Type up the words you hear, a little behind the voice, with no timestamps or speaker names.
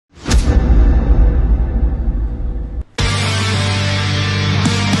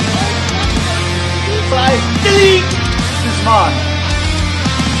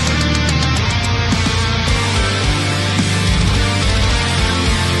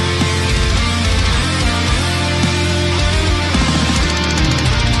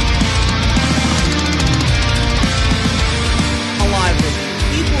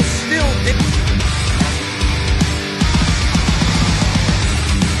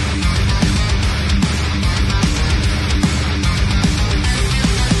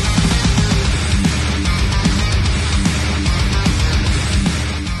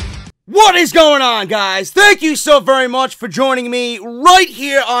What is going on, guys? Thank you so very much for joining me right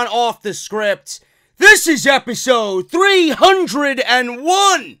here on Off The Script. This is episode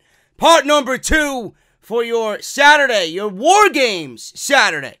 301, part number 2 for your Saturday, your War Games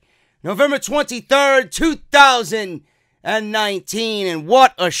Saturday, November 23rd, 2019. And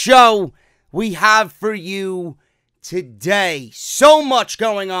what a show we have for you today. So much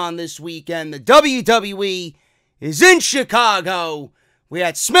going on this weekend. The WWE is in Chicago. We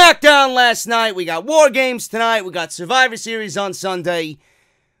had SmackDown last night. We got War Games tonight. We got Survivor Series on Sunday.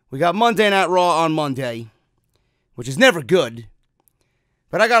 We got Monday Night Raw on Monday, which is never good.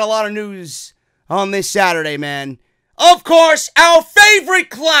 But I got a lot of news on this Saturday, man. Of course, our favorite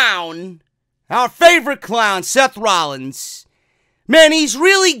clown, Seth Rollins. Man, he's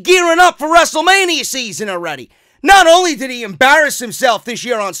really gearing up for Wrestlemania season already. Not only did he embarrass himself this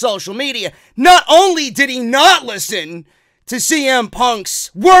year on social media, not only did he not listen to CM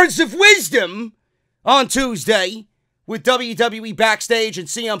Punk's words of wisdom on Tuesday with WWE backstage and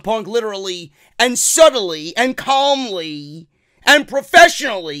CM Punk literally and subtly and calmly and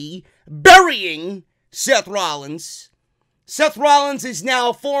professionally burying Seth Rollins. Seth Rollins is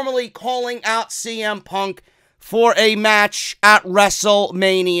now formally calling out CM Punk for a match at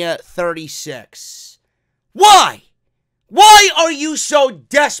WrestleMania 36. Why? Why are you so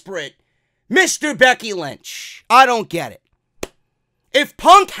desperate, Mr. Becky Lynch? I don't get it. If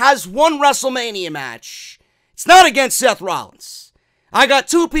Punk has one WrestleMania match, it's not against Seth Rollins. I got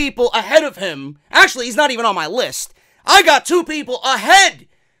two people ahead of him. Actually, he's not even on my list. I got two people ahead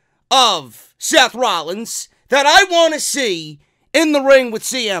of Seth Rollins that I want to see in the ring with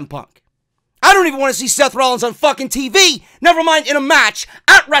CM Punk. I don't even want to see Seth Rollins on fucking TV, never mind in a match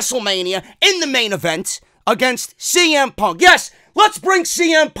at WrestleMania in the main event against CM Punk. Yes, let's bring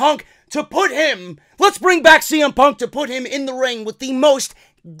CM Punk to put him, let's bring back CM Punk to put him in the ring with the most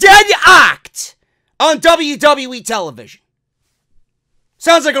dead act on WWE television.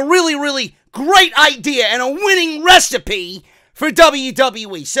 Sounds like a really, really great idea and a winning recipe for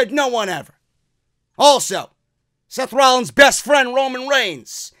WWE. Said no one ever. Also, Seth Rollins' best friend, Roman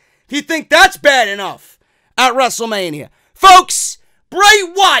Reigns. Do you think that's bad enough at WrestleMania? Folks, Bray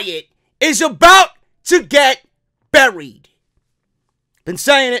Wyatt is about to get buried. Been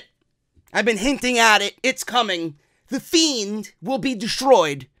saying it. I've been hinting at it. It's coming. The Fiend will be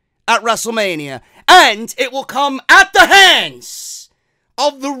destroyed at WrestleMania. And it will come at the hands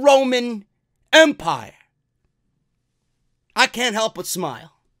of the Roman Empire. I can't help but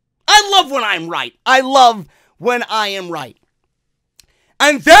smile. I love when I'm right. I love when I am right.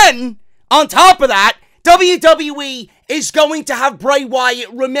 And then, on top of that, WWE is going to have Bray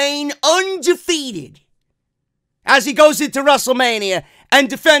Wyatt remain undefeated as he goes into WrestleMania and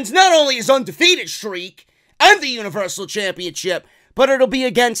defends not only his undefeated streak and the Universal Championship, but it'll be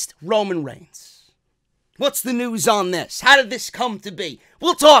against Roman Reigns. What's the news on this? How did this come to be?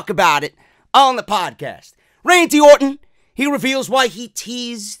 We'll talk about it on the podcast. Randy Orton, he reveals why he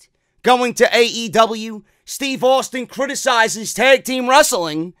teased going to AEW. Steve Austin criticizes tag team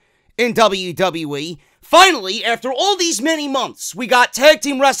wrestling in WWE. Finally, after all these many months, we got tag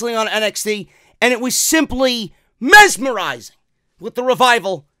team wrestling on NXT, and it was simply mesmerizing with the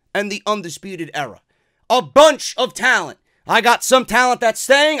revival and the Undisputed Era. A bunch of talent. I got some talent that's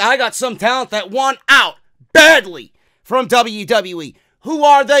staying. I got some talent that want out badly from WWE. Who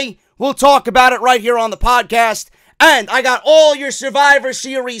are they? We'll talk about it right here on the podcast. And I got all your Survivor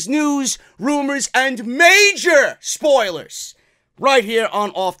Series news, rumors, and major spoilers right here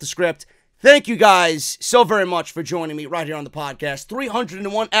on Off The Script. Thank you guys so very much for joining me right here on the podcast.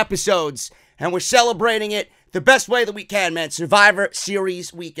 301 episodes, and we're celebrating it the best way that we can, man. Survivor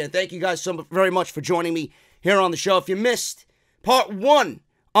Series weekend. Thank you guys so very much for joining me here on the show. If you missed part 1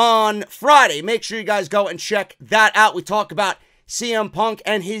 on Friday, make sure you guys go and check that out. We talk about CM Punk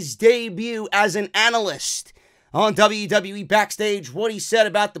and his debut as an analyst on WWE Backstage, what he said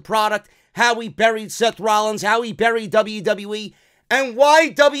about the product, how he buried Seth Rollins, how he buried WWE, and why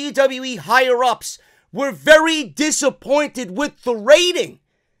WWE higher-ups were very disappointed with the rating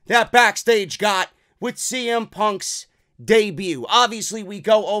that Backstage got with CM Punk's debut. Obviously, we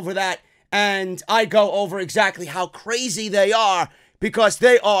go over that, and I go over exactly how crazy they are, because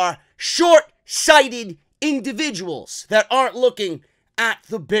they are short-sighted individuals that aren't looking at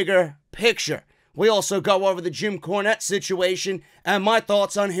the bigger picture. We also go over the Jim Cornette situation and my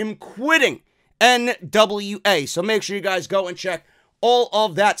thoughts on him quitting NWA. So make sure you guys go and check all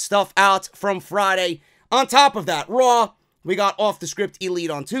of that stuff out from Friday. On top of that, Raw, we got Off The Script Elite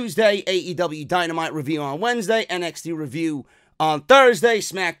on Tuesday, AEW Dynamite review on Wednesday, NXT review on Thursday,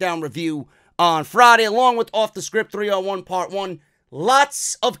 SmackDown review on Friday, along with Off The Script 301 Part 1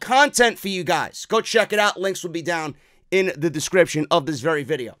 Lots of content for you guys. Go check it out. Links will be down in the description of this very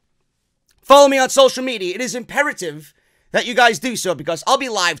video. Follow me on social media. It is imperative that you guys do so because I'll be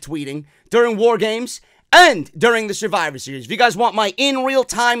live tweeting during War Games and during the Survivor Series. If you guys want my in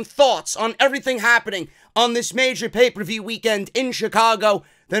real-time thoughts on everything happening on this major pay-per-view weekend in Chicago,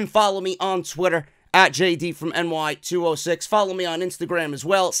 then follow me on Twitter at JD from NY206. Follow me on Instagram as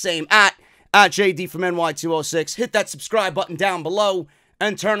well, same at JD from NY206. Hit that subscribe button down below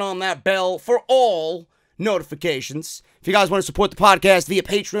and turn on that bell for all notifications. If you guys want to support the podcast via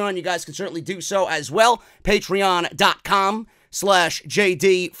Patreon, you guys can certainly do so as well.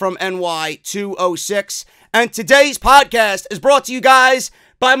 Patreon.com/JD from NY206. And today's podcast is brought to you guys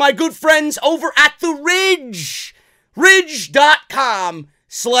by my good friends over at The Ridge.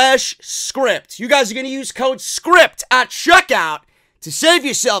 Ridge.com/script. You guys are going to use code SCRIPT at checkout to save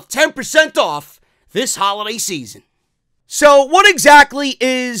yourself 10% off this holiday season. So what exactly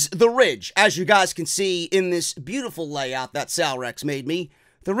is The Ridge? As you guys can see in this beautiful layout that Salrex made me,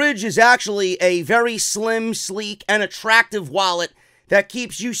 The Ridge is actually a very slim, sleek, and attractive wallet that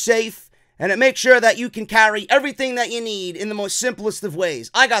keeps you safe, and it makes sure that you can carry everything that you need in the most simplest of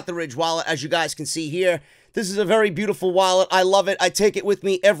ways. I got the Ridge wallet, as you guys can see here. This is a very beautiful wallet. I love it. I take it with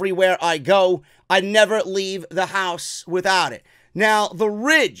me everywhere I go. I never leave the house without it. Now, The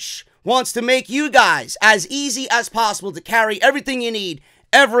Ridge wants to make you guys as easy as possible to carry everything you need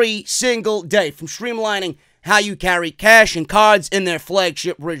every single day, from streamlining how you carry cash and cards in their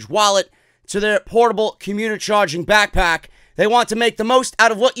flagship Ridge wallet to their portable commuter charging backpack. They want to make the most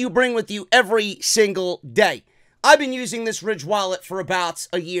out of what you bring with you every single day. I've been using this Ridge wallet for about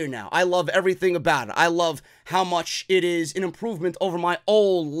a year now. I love everything about it. I love how much it is an improvement over my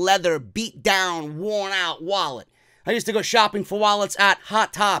old leather, beat down, worn out wallet. I used to go shopping for wallets at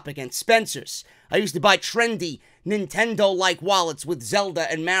Hot Topic and Spencer's. I used to buy trendy Nintendo-like wallets with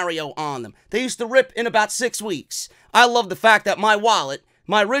Zelda and Mario on them. They used to rip in about 6 weeks. I love the fact that my wallet,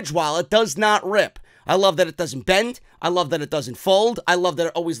 my Ridge wallet, does not rip. I love that it doesn't bend. I love that it doesn't fold. I love that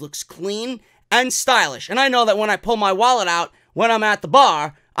it always looks clean and stylish. And I know that when I pull my wallet out when I'm at the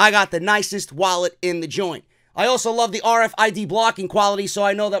bar, I got the nicest wallet in the joint. I also love the RFID blocking quality, so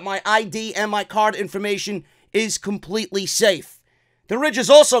I know that my ID and my card information is completely safe. The Ridge is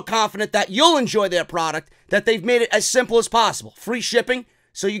also confident that you'll enjoy their product, that they've made it as simple as possible. Free shipping,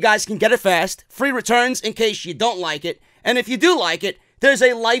 so you guys can get it fast. Free returns in case you don't like it. And if you do like it, there's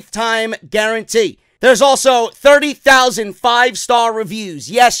a lifetime guarantee. There's also 30,000 5-star reviews.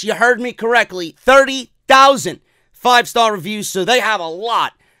 Yes, you heard me correctly. 30,000 5-star reviews, so they have a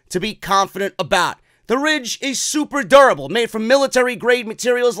lot to be confident about. The Ridge is super durable, made from military-grade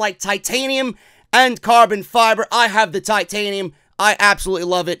materials like titanium and carbon fiber. I have the titanium. I absolutely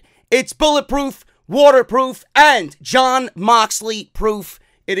love it. It's bulletproof, waterproof, and John Moxley proof.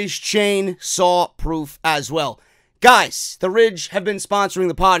 It is chainsaw proof as well. Guys, The Ridge have been sponsoring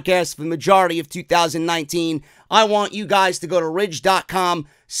the podcast for the majority of 2019. I want you guys to go to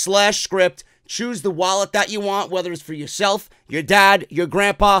ridge.com/script. Choose the wallet that you want, whether it's for yourself, your dad, your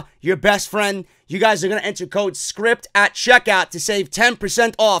grandpa, your best friend. You guys are going to enter code SCRIPT at checkout to save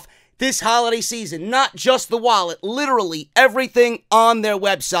 10% off this holiday season. Not just the wallet, literally everything on their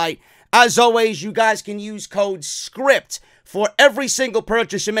website. As always, you guys can use code SCRIPT for every single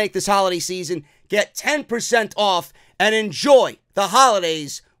purchase you make this holiday season. Get 10% off and enjoy the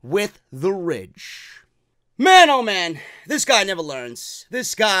holidays with The Ridge. Man, oh man, this guy never learns.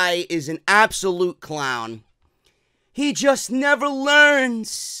 This guy is an absolute clown. He just never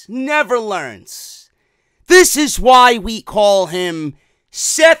learns. Never learns. This is why we call him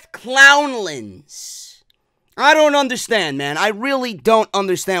Seth Clownlins. I don't understand, man. I really don't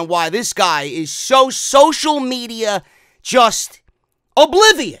understand why this guy is so social media just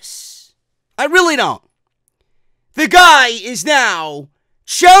oblivious. I really don't. The guy is now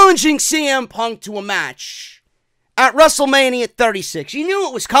challenging CM Punk to a match at WrestleMania 36. You knew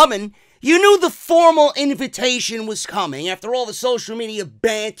it was coming. You knew the formal invitation was coming after all the social media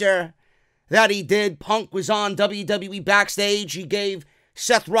banter that he did. Punk was on WWE backstage. He gave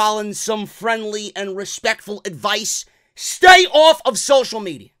Seth Rollins some friendly and respectful advice. Stay off of social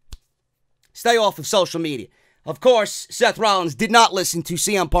media. Stay off of social media. Of course, Seth Rollins did not listen to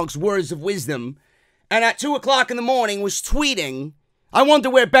CM Punk's words of wisdom, and at 2 o'clock in the morning was tweeting. I wonder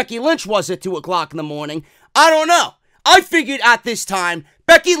where Becky Lynch was at 2 o'clock in the morning. I don't know. I figured at this time,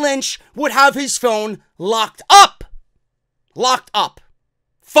 Becky Lynch would have his phone locked up. Locked up.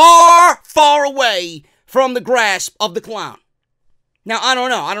 Far, far away from the grasp of the clown. Now, I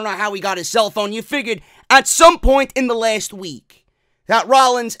don't know. I don't know how he got his cell phone. You figured at some point in the last week that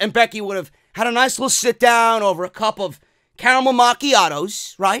Rollins and Becky would have had a nice little sit down over a cup of caramel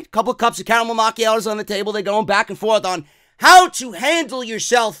macchiatos, right? A couple of cups of caramel macchiatos on the table. They're going back and forth on how to handle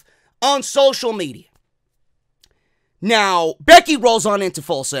yourself on social media. Now, Becky rolls on into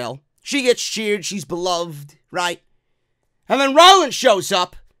Full Sail. She gets cheered. She's beloved, right? And then Rollins shows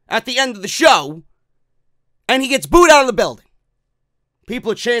up at the end of the show, and he gets booed out of the building.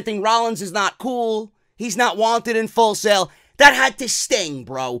 People are chanting Rollins is not cool. He's not wanted in Full Sail. That had to sting,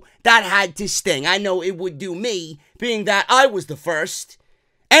 bro. That had to sting. I know it would do me, being that I was the first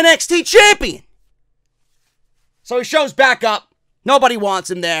NXT champion. So he shows back up. Nobody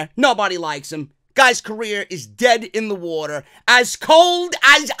wants him there. Nobody likes him. Guy's career is dead in the water. As cold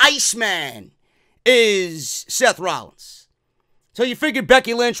as Iceman is Seth Rollins. So you figured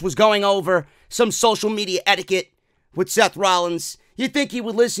Becky Lynch was going over some social media etiquette with Seth Rollins. You'd think he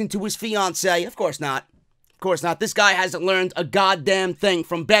would listen to his fiancée. Of course not. Of course not. This guy hasn't learned a goddamn thing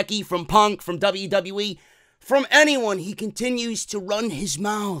from Becky, from Punk, from WWE, from anyone. He continues to run his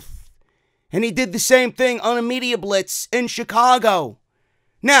mouth. And he did the same thing on a media blitz in Chicago.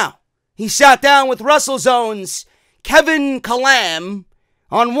 Now, he sat down with WrestleZone's Kevin Kalam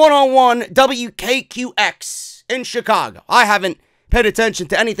on 101 WKQX in Chicago. I haven't paid attention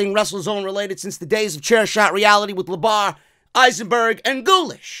to anything WrestleZone related since the days of Chair Shot Reality with LeBar, Eisenberg, and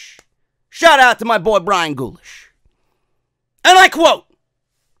Ghoulish. Shout out to my boy Brian Ghoulish. And I quote,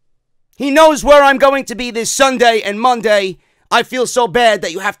 "He knows where I'm going to be this Sunday and Monday. I feel so bad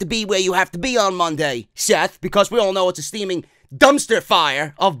that you have to be where you have to be on Monday, Seth, because we all know it's a steaming dumpster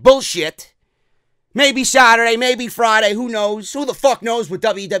fire of bullshit. Maybe Saturday, maybe Friday, who knows? Who the fuck knows with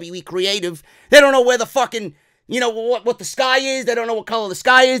WWE Creative? They don't know where the fucking, what the sky is. They don't know what color the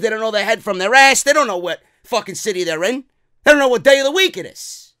sky is. They don't know their head from their ass. They don't know what fucking city they're in. They don't know what day of the week it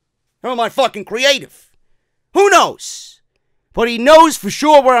is. They don't know my fucking creative. Who knows? But he knows for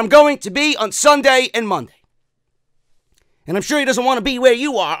sure where I'm going to be on Sunday and Monday. And I'm sure he doesn't want to be where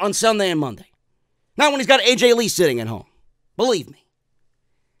you are on Sunday and Monday. Not when he's got AJ Lee sitting at home. Believe me.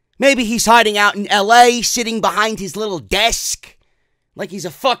 Maybe he's hiding out in LA, sitting behind his little desk. Like he's a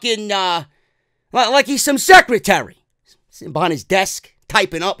fucking, like he's some secretary. Sitting behind his desk,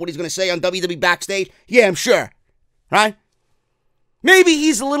 typing up what he's going to say on WWE Backstage. Yeah, I'm sure. Right? Maybe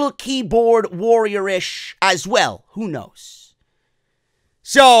he's a little keyboard warrior-ish as well. Who knows?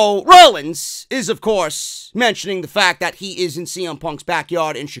 So, Rollins is, of course, mentioning the fact that he is in CM Punk's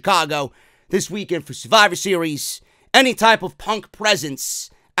backyard in Chicago this weekend for Survivor Series. Any type of Punk presence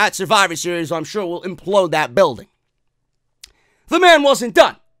at Survivor Series, I'm sure, will implode that building. The man wasn't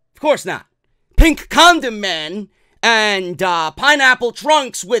done. Of course not. Pink Condom Man and pineapple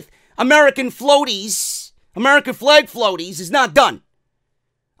trunks with American floaties, American flag floaties, is not done.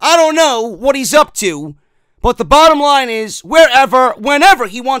 I don't know what he's up to, but the bottom line is, wherever, whenever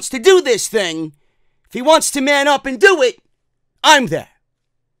he wants to do this thing, if he wants to man up and do it, I'm there.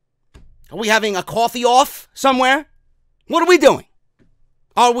 Are we having a coffee off somewhere? What are we doing?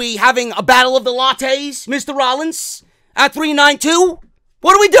 Are we having a battle of the lattes, Mr. Rollins, at 392?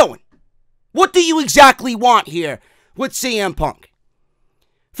 What are we doing? What do you exactly want here with CM Punk?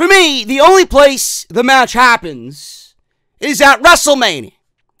 For me, the only place the match happens is at WrestleMania.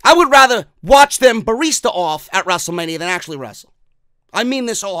 I would rather watch them barista off at WrestleMania than actually wrestle. I mean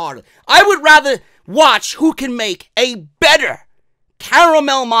this wholeheartedly. I would rather watch who can make a better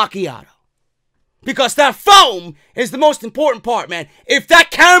caramel macchiato. Because that foam is the most important part, man. If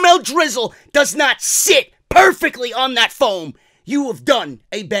that caramel drizzle does not sit perfectly on that foam, you have done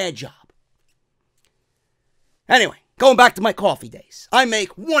a bad job. Anyway, going back to my coffee days. I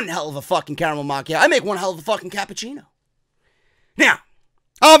make one hell of a fucking caramel macchiato. I make one hell of a fucking cappuccino. Now,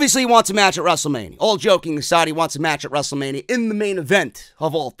 obviously he wants a match at WrestleMania. All joking aside, he wants a match at WrestleMania in the main event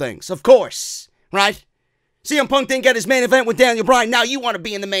of all things. Of course, right? CM Punk didn't get his main event with Daniel Bryan. Now you want to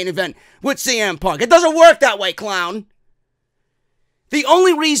be in the main event with CM Punk. It doesn't work that way, clown. The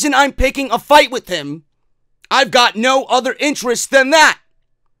only reason I'm picking a fight with him, I've got no other interest than that.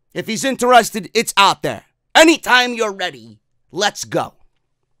 If he's interested, it's out there. Anytime you're ready, let's go.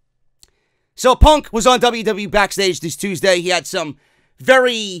 So Punk was on WWE Backstage this Tuesday. He had some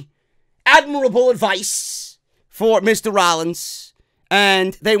very admirable advice for Mr. Rollins.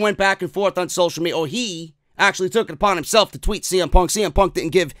 And they went back and forth on social media. Or he actually took it upon himself to tweet CM Punk. CM Punk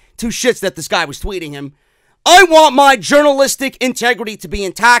didn't give two shits that this guy was tweeting him. I want my journalistic integrity to be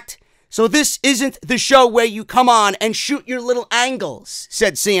intact, so this isn't the show where you come on and shoot your little angles,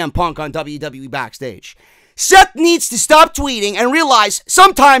 said CM Punk on WWE Backstage. Seth needs to stop tweeting and realize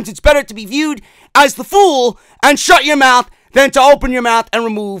sometimes it's better to be viewed as the fool and shut your mouth than to open your mouth and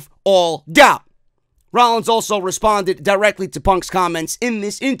remove all doubt. Rollins also responded directly to Punk's comments in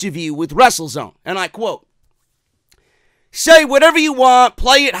this interview with WrestleZone, and I quote, Say whatever you want,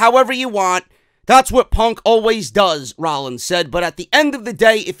 play it however you want. That's what Punk always does, Rollins said. But at the end of the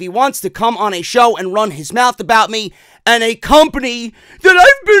day, if he wants to come on a show and run his mouth about me and a company that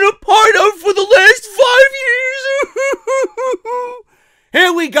I've been a part of for the last 5 years,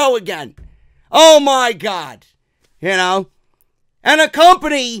 here we go again. Oh my God. You know? And a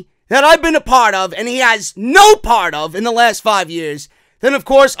company that I've been a part of and he has no part of in the last 5 years, then of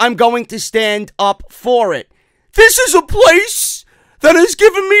course I'm going to stand up for it. This is a place that has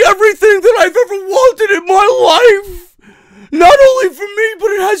given me everything that I've ever wanted in my life. Not only for me,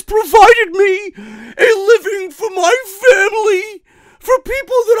 but it has provided me a living for my family, for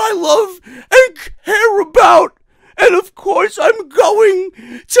people that I love and care about. And of course, I'm going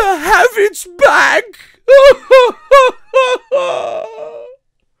to have its back.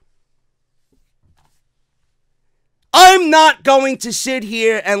 I'm not going to sit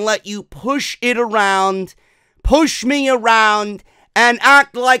here and let you push it around, push me around, and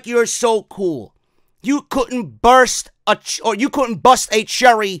act like you're so cool. You couldn't bust a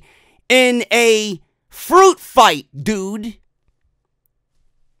cherry in a fruit fight, dude.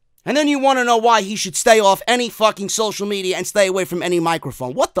 And then you want to know why he should stay off any fucking social media and stay away from any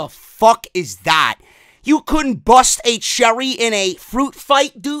microphone. What the fuck is that? You couldn't bust a cherry in a fruit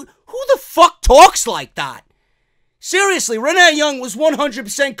fight, dude? Who the fuck talks like that? Seriously, Renee Young was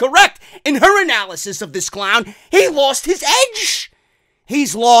 100% correct in her analysis of this clown. He lost his edge.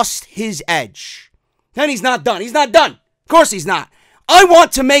 He's lost his edge. And he's not done. He's not done. Of course he's not. I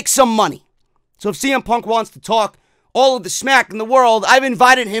want to make some money. So if CM Punk wants to talk all of the smack in the world, I've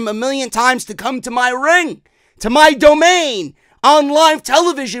invited him 1,000,000 times to come to my ring, to my domain, on live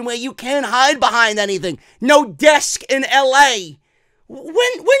television where you can't hide behind anything. No desk in LA.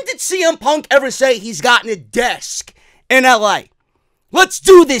 When did CM Punk ever say he's gotten a desk in LA? Let's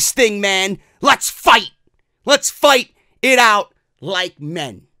do this thing, man. Let's fight. Let's fight it out like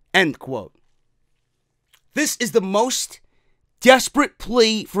men. End quote. This is the most desperate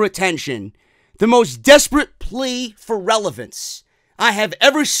plea for attention, the most desperate plea for relevance I have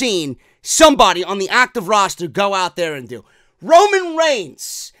ever seen somebody on the active roster go out there and do. Roman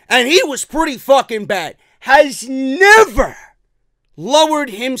Reigns, and he was pretty fucking bad, has never lowered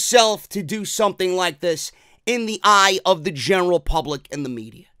himself to do something like this in the eye of the general public and the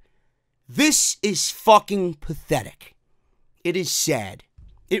media. This is fucking pathetic. It is sad.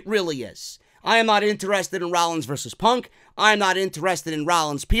 It really is. I am not interested in Rollins versus Punk. I am not interested in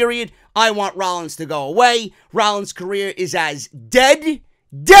Rollins, period. I want Rollins to go away. Rollins' career is as dead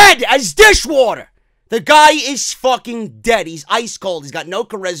as dishwater. The guy is fucking dead. He's ice cold. He's got no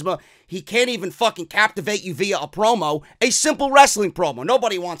charisma. He can't even fucking captivate you via a promo. A simple wrestling promo.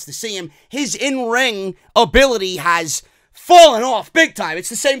 Nobody wants to see him. His in-ring ability has fallen off big time. It's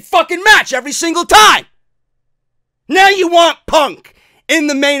the same fucking match every single time. Now you want Punk in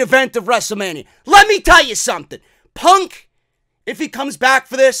the main event of WrestleMania. Let me tell you something. Punk, if he comes back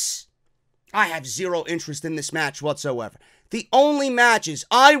for this, I have zero interest in this match whatsoever. The only matches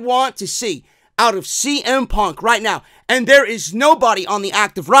I want to see out of CM Punk right now, and there is nobody on the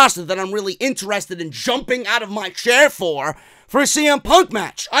active roster that I'm really interested in jumping out of my chair for a CM Punk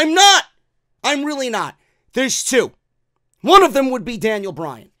match. I'm not. I'm really not. There's two. One of them would be Daniel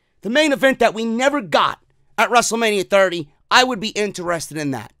Bryan. The main event that we never got at WrestleMania 30, I would be interested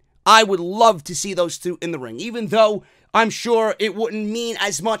in that. I would love to see those two in the ring. Even though I'm sure it wouldn't mean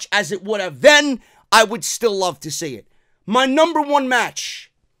as much as it would have then, I would still love to see it. My number one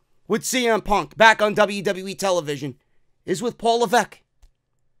match with CM Punk back on WWE television is with Paul Levesque.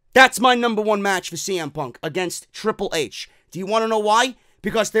 That's my number one match for CM Punk against Triple H. Do you want to know why?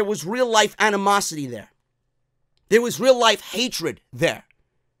 Because there was real life animosity there. There was real life hatred there.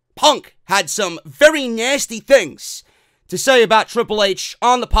 Punk had some very nasty things to say about Triple H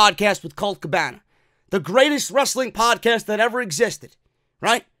on the podcast with Colt Cabana. The greatest wrestling podcast that ever existed,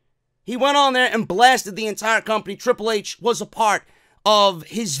 right? He went on there and blasted the entire company. Triple H was a part of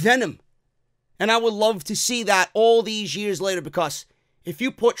his venom. And I would love to see that all these years later, because if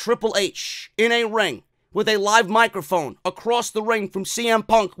you put Triple H in a ring with a live microphone across the ring from CM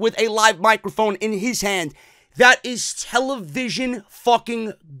Punk with a live microphone in his hand, that is television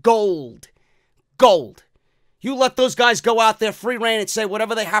fucking gold. Gold. You let those guys go out there free reign and say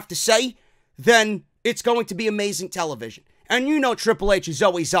whatever they have to say, then it's going to be amazing television. And you know Triple H is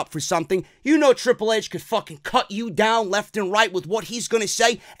always up for something. You know Triple H could fucking cut you down left and right with what he's going to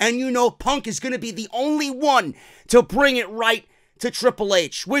say. And you know Punk is going to be the only one to bring it right to Triple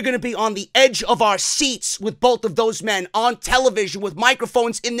H. We're going to be on the edge of our seats with both of those men on television with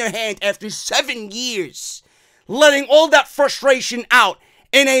microphones in their hand after 7 years. Letting all that frustration out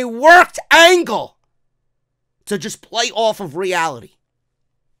in a worked angle. to just play off of reality.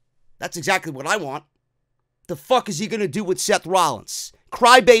 That's exactly what I want. The fuck is he going to do with Seth Rollins?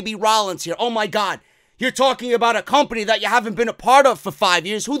 Crybaby Rollins here. Oh my God. You're talking about a company that you haven't been a part of for 5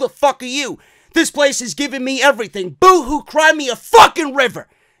 years. Who the fuck are you? This place is giving me everything. Boo-hoo, cry me a fucking river.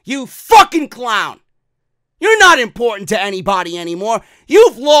 You fucking clown. You're not important to anybody anymore.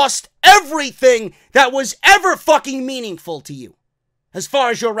 You've lost everything that was ever fucking meaningful to you as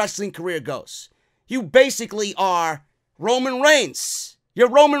far as your wrestling career goes. You basically are Roman Reigns. You're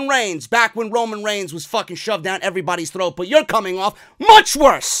Roman Reigns back when Roman Reigns was fucking shoved down everybody's throat, but you're coming off much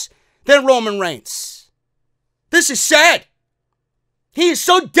worse than Roman Reigns. This is sad. He is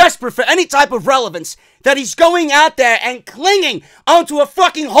so desperate for any type of relevance that he's going out there and clinging onto a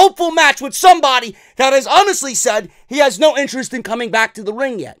fucking hopeful match with somebody that has honestly said he has no interest in coming back to the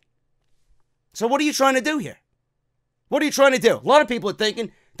ring yet. So what are you trying to do here? What are you trying to do? A lot of people are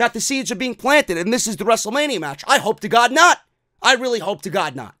thinking that the seeds are being planted and this is the WrestleMania match. I hope to God not. I really hope to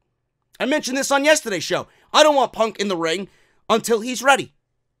God not. I mentioned this on yesterday's show. I don't want Punk in the ring until he's ready.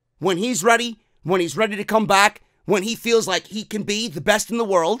 When he's ready to come back, when he feels like he can be the best in the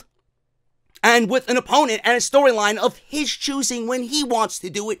world, and with an opponent and a storyline of his choosing when he wants to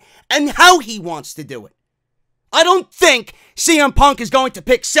do it and how he wants to do it. I don't think CM Punk is going to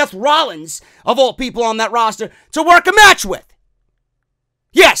pick Seth Rollins, of all people on that roster, to work a match with.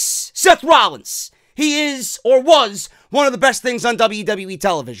 Yes, Seth Rollins. He is, or was, one of the best things on WWE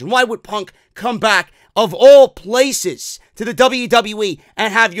television. Why would Punk come back, of all places, to the WWE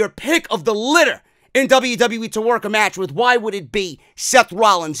and have your pick of the litter in WWE to work a match with? Why would it be Seth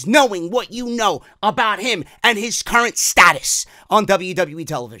Rollins, knowing what you know about him and his current status on WWE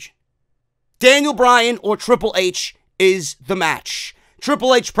television? Daniel Bryan or Triple H is the match.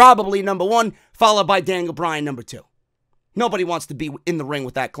 Triple H probably number one, followed by Daniel Bryan number two. Nobody wants to be in the ring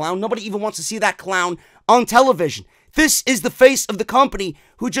with that clown. Nobody even wants to see that clown on television. This is the face of the company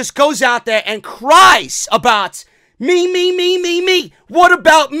who just goes out there and cries about me. What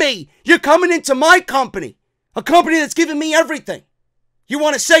about me? You're coming into my company, a company that's giving me everything. You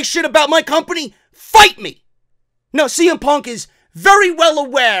want to say shit about my company? Fight me. No, CM Punk is very well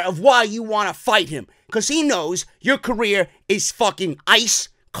aware of why you want to fight him, because he knows your career is fucking ice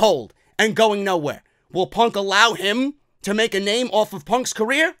cold and going nowhere. Will Punk allow him to make a name off of Punk's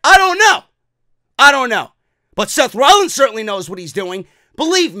career? I don't know. But Seth Rollins certainly knows what he's doing.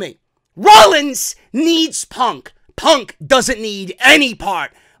 Believe me, Rollins needs Punk. Punk doesn't need any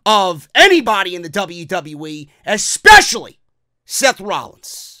part of anybody in the WWE, especially Seth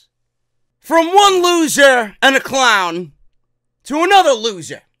Rollins. From one loser and a clown to another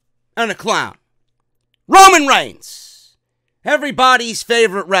loser and a clown. Roman Reigns, everybody's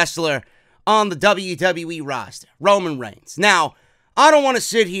favorite wrestler on the WWE roster. Roman Reigns. Now, I don't want to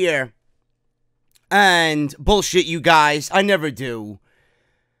sit here and bullshit you guys. I never do.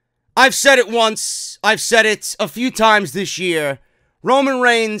 I've said it once. I've said it a few times this year. Roman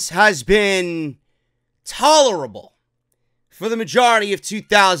Reigns has been tolerable for the majority of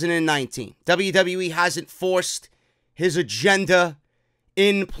 2019. WWE hasn't forced his agenda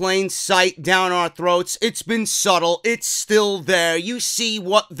in plain sight down our throats. It's been subtle. It's still there. You see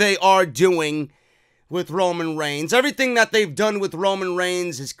what they are doing with Roman Reigns. Everything that they've done with Roman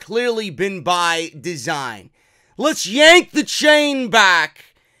Reigns has clearly been by design. Let's yank the chain back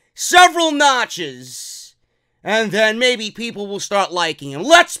several notches, and then maybe people will start liking him.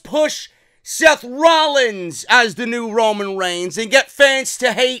 Let's push Seth Rollins as the new Roman Reigns and get fans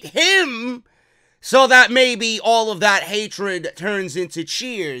to hate him, so that maybe all of that hatred turns into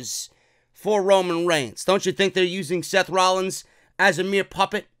cheers for Roman Reigns. Don't you think they're using Seth Rollins as a mere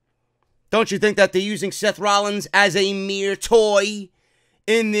puppet? Don't you think that they're using Seth Rollins as a mere toy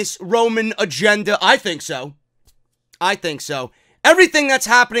in this Roman agenda? I think so. Everything that's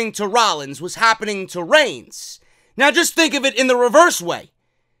happening to Rollins was happening to Reigns. Now just think of it in the reverse way.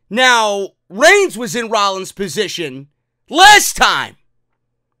 Now, Reigns was in Rollins' position last time.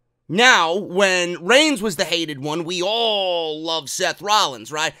 Now, when Reigns was the hated one, we all love Seth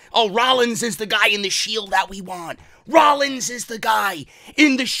Rollins, right? Oh, Rollins is the guy in the Shield that we want. Rollins is the guy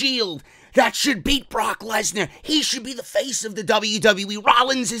in the Shield that should beat Brock Lesnar. He should be the face of the WWE.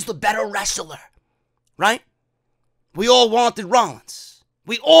 Rollins is the better wrestler, right? We all wanted Rollins.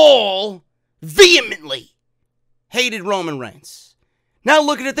 We all vehemently hated Roman Reigns. Now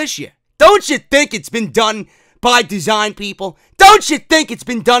look at it this year. Don't you think it's been done by design, people? Don't you think it's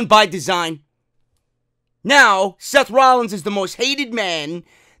been done by design? Now, Seth Rollins is the most hated man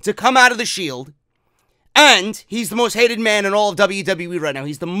to come out of the Shield, and he's the most hated man in all of WWE right now.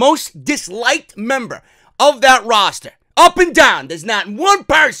 He's the most disliked member of that roster. Up and down. There's not one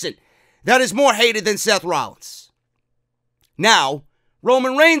person that is more hated than Seth Rollins. Now,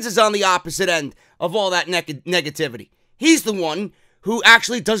 Roman Reigns is on the opposite end of all that negativity. He's the one who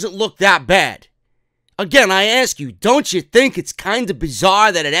actually doesn't look that bad. Again, I ask you, don't you think it's kind of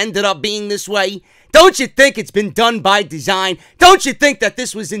bizarre that it ended up being this way? Don't you think it's been done by design? Don't you think that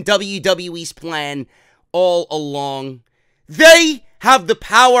this was in WWE's plan all along? They have the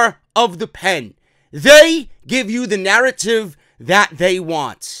power of the pen. They give you the narrative that they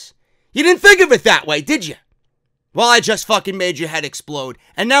want. You didn't think of it that way, did you? Well, I just fucking made your head explode.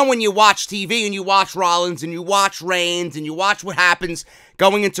 And now when you watch TV and you watch Rollins and you watch Reigns and you watch what happens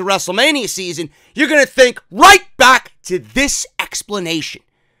going into WrestleMania season, you're going to think right back to this explanation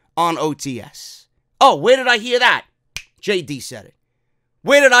on OTS. Oh, where did I hear that? JD said it.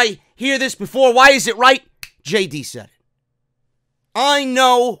 Where did I hear this before? Why is it right? JD said it. I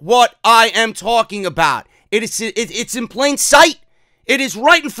know what I am talking about. It's in plain sight. It is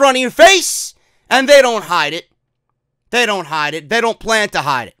right in front of your face. And they don't hide it. They don't hide it. They don't plan to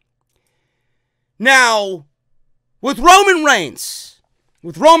hide it. Now, with Roman Reigns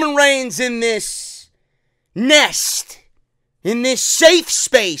in this nest, in this safe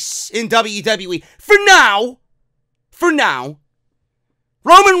space in WWE, for now,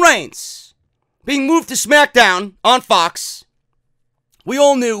 Roman Reigns being moved to SmackDown on Fox, we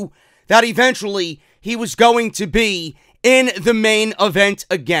all knew that eventually he was going to be in the main event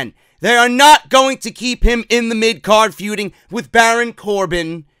again. They are not going to keep him in the mid-card feuding with Baron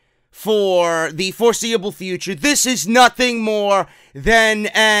Corbin for the foreseeable future. This is nothing more than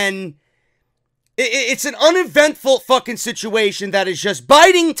it's an uneventful fucking situation that is just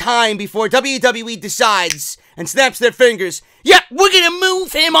biding time before WWE decides and snaps their fingers. Yeah, we're going to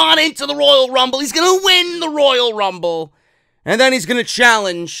move him on into the Royal Rumble. He's going to win the Royal Rumble. And then he's going to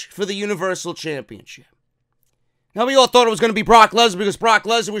challenge for the Universal Championship. Now, we all thought it was going to be Brock Lesnar because Brock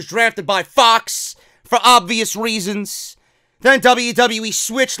Lesnar was drafted by Fox for obvious reasons. Then WWE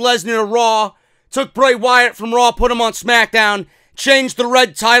switched Lesnar to Raw, took Bray Wyatt from Raw, put him on SmackDown, changed the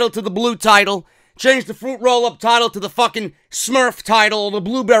red title to the blue title, changed the fruit roll-up title to the fucking Smurf title or the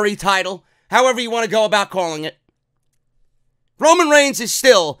blueberry title, however you want to go about calling it. Roman Reigns is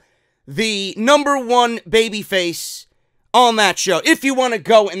still the #1 babyface on that show, if you want to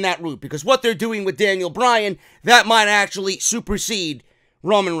go in that route, because what they're doing with Daniel Bryan, that might actually supersede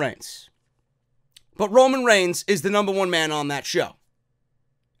Roman Reigns. But Roman Reigns is the #1 man on that show.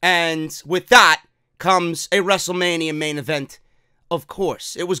 And with that comes a WrestleMania main event, of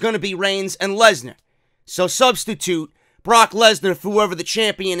course. It was going to be Reigns and Lesnar. So substitute Brock Lesnar for whoever the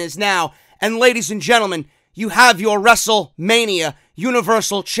champion is now. And ladies and gentlemen, you have your WrestleMania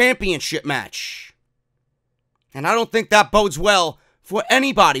Universal Championship match. And I don't think that bodes well for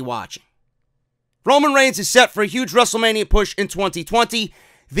anybody watching. Roman Reigns is set for a huge WrestleMania push in 2020.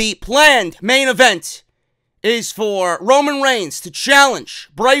 The planned main event is for Roman Reigns to challenge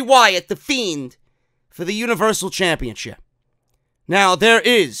Bray Wyatt, the Fiend, for the Universal Championship. Now, there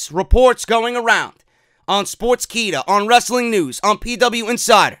is reports going around on Sportskeeda, on Wrestling News, on PW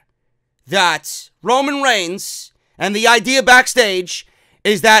Insider, that Roman Reigns, and the idea backstage,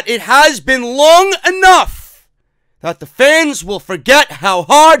 is that it has been long enough that the fans will forget how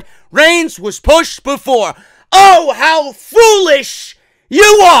hard Reigns was pushed before. Oh, how foolish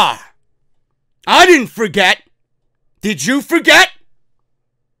you are! I didn't forget. Did you forget?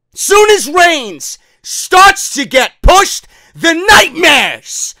 Soon as Reigns starts to get pushed, the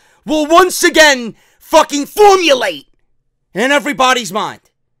nightmares will once again fucking formulate in everybody's mind.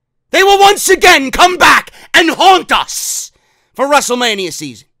 They will once again come back and haunt us for WrestleMania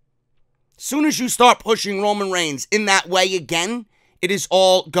season. As soon as you start pushing Roman Reigns in that way again, it is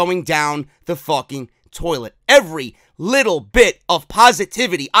all going down the fucking toilet. Every little bit of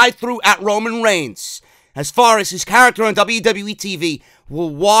positivity I threw at Roman Reigns, as far as his character on WWE TV,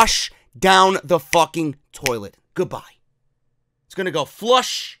 will wash down the fucking toilet. Goodbye. It's going to go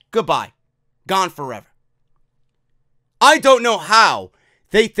flush. Goodbye. Gone forever. I don't know how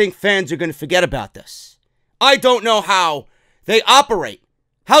they think fans are going to forget about this. I don't know how they operate.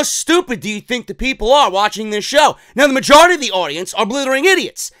 How stupid do you think the people are watching this show? Now, the majority of the audience are blithering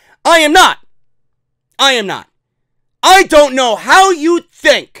idiots. I am not. I don't know how you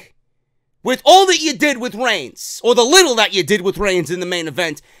think, with all that you did with Reigns, or the little that you did with Reigns in the main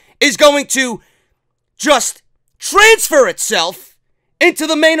event, is going to just transfer itself into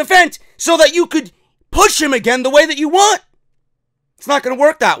the main event so that you could push him again the way that you want. It's not going to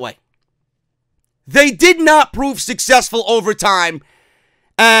work that way. They did not prove successful over time.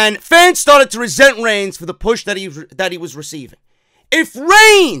 And fans started to resent Reigns for the push that he was receiving. If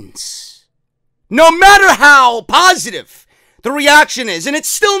Reigns, no matter how positive the reaction is, and it's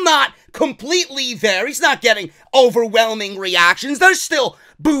still not completely there. He's not getting overwhelming reactions. There's still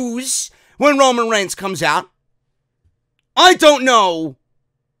boos when Roman Reigns comes out. I don't know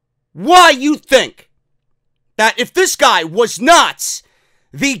why you think that if this guy was not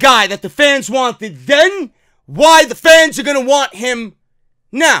the guy that the fans wanted then, why the fans are going to want him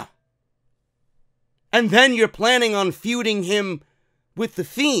now. And then you're planning on feuding him with the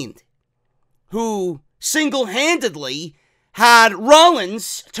Fiend, who single-handedly had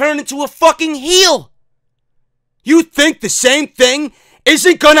Rollins turn into a fucking heel. You think the same thing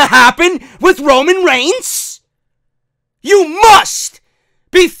isn't gonna happen with Roman Reigns? You must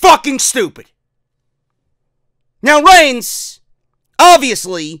be fucking stupid. Now, Reigns,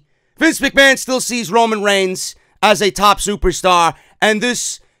 obviously, Vince McMahon still sees Roman Reigns as a top superstar, and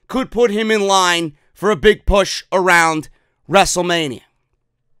this could put him in line for a big push around WrestleMania.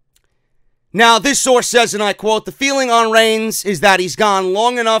 Now, this source says, and I quote, "The feeling on Reigns is that he's gone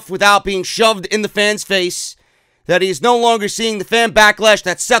long enough without being shoved in the fan's face, that he is no longer seeing the fan backlash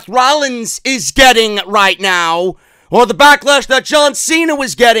that Seth Rollins is getting right now, or the backlash that John Cena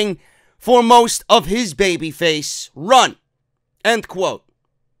was getting for most of his babyface run." End quote.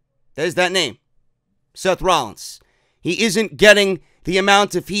 There's that name, Seth Rollins. He isn't getting the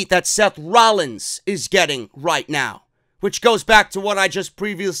amount of heat that Seth Rollins is getting right now, which goes back to what I just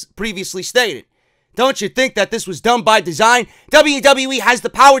previously stated. Don't you think that this was done by design? WWE has the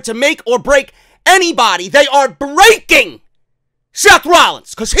power to make or break anybody. They are breaking Seth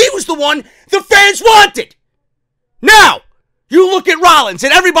Rollins because he was the one the fans wanted. Now, you look at Rollins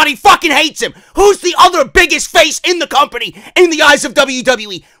and everybody fucking hates him. Who's the other biggest face in the company in the eyes of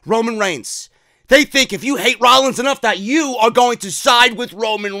WWE? Roman Reigns. They think if you hate Rollins enough that you are going to side with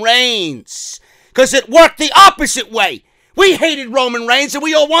Roman Reigns. Because it worked the opposite way. We hated Roman Reigns and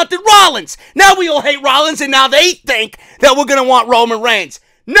we all wanted Rollins. Now we all hate Rollins and now they think that we're going to want Roman Reigns.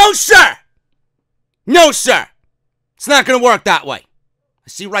 No, sir. No, sir. It's not going to work that way. I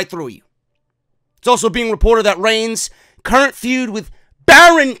see right through you. It's also being reported that Reigns' current feud with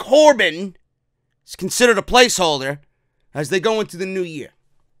Baron Corbin is considered a placeholder as they go into the new year.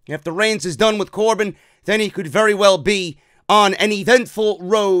 After Reigns is done with Corbin, then he could very well be on an eventful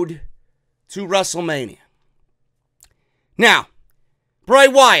road to WrestleMania. Now, Bray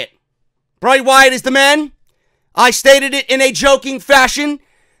Wyatt. Bray Wyatt is the man. I stated it in a joking fashion.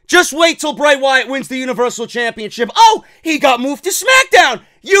 Just wait till Bray Wyatt wins the Universal Championship. Oh, he got moved to SmackDown.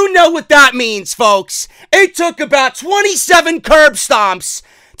 You know what that means, folks. It took about 27 curb stomps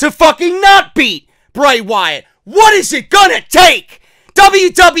to fucking not beat Bray Wyatt. What is it gonna take?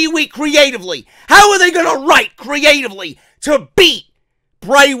 WWE creatively. How are they gonna write creatively to beat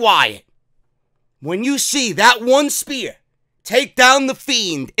Bray Wyatt? When you see that one spear take down the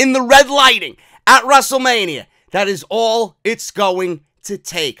Fiend in the red lighting at WrestleMania, that is all it's going to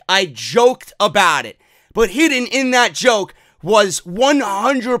take. I joked about it, but hidden in that joke was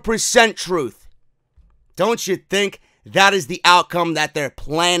 100% truth. Don't you think that is the outcome that they're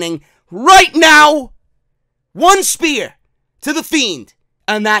planning right now? One spear to the Fiend,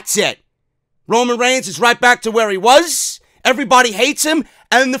 and that's it. Roman Reigns is right back to where he was. Everybody hates him,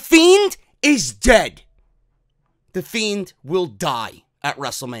 and the Fiend is dead. The Fiend will die at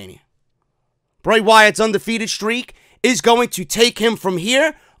WrestleMania. Bray Wyatt's undefeated streak is going to take him from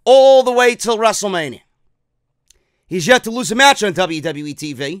here all the way till WrestleMania. He's yet to lose a match on WWE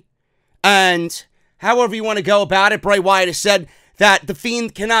TV, and however you want to go about it, Bray Wyatt has said that the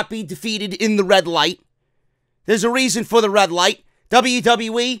Fiend cannot be defeated in the red light. There's a reason for the red light.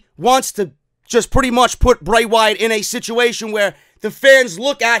 WWE wants to just pretty much put Bray Wyatt in a situation where the fans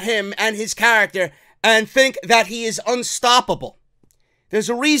look at him and his character and think that he is unstoppable. There's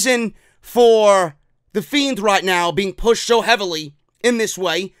a reason for the Fiend right now being pushed so heavily in this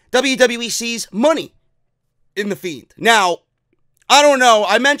way. WWE sees money in the Fiend. Now, I don't know.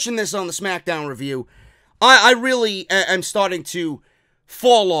 I mentioned this on the SmackDown review. I really am starting to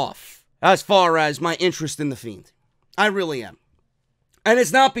fall off as far as my interest in the Fiend. I really am. And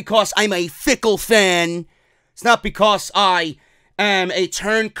it's not because I'm a fickle fan. It's not because I am a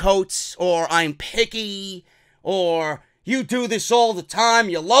turncoat or I'm picky or you do this all the time.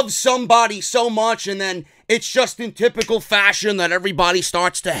 You love somebody so much and then it's just in typical fashion that everybody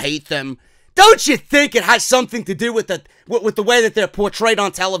starts to hate them. Don't you think it has something to do with the way that they're portrayed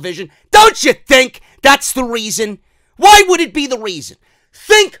on television? Don't you think that's the reason? Why would it be the reason?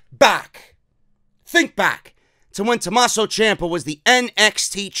 Think back. Think back to when Tommaso Ciampa was the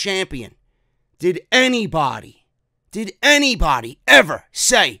NXT champion. Did anybody ever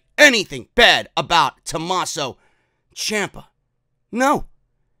say anything bad about Tommaso Ciampa? No,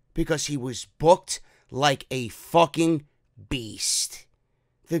 because he was booked like a fucking beast.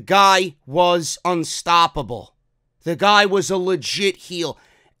 The guy was unstoppable. The guy was a legit heel.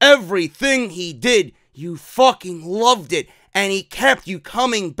 Everything he did, you fucking loved it. And he kept you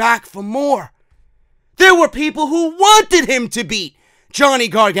coming back for more. There were people who wanted him to beat Johnny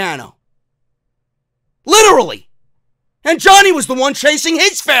Gargano. Literally. And Johnny was the one chasing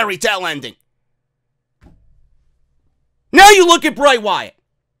his fairy tale ending. Now you look at Bray Wyatt.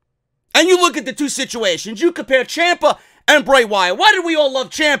 And you look at the two situations. You compare Ciampa and Bray Wyatt. Why did we all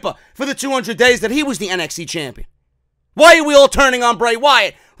love Ciampa for the 200 days that he was the NXT champion? Why are we all turning on Bray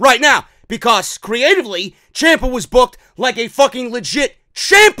Wyatt right now? Because creatively, Ciampa was booked like a fucking legit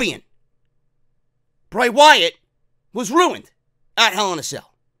champion. Bray Wyatt was ruined at Hell in a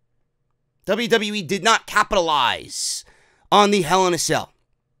Cell. WWE did not capitalize on the Hell in a Cell.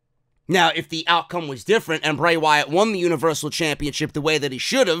 Now, if the outcome was different and Bray Wyatt won the Universal Championship the way that he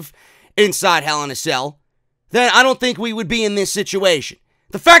should have inside Hell in a Cell, then I don't think we would be in this situation.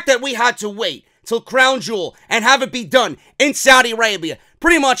 The fact that we had to wait till Crown Jewel and have it be done in Saudi Arabia,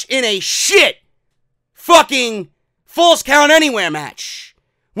 pretty much in a shit fucking Falls Count Anywhere match,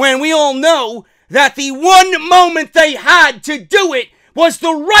 when we all know that the one moment they had to do it was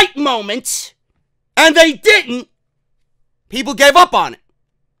the right moment, and they didn't, people gave up on it.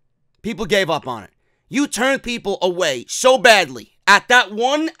 People gave up on it. You turned people away so badly at that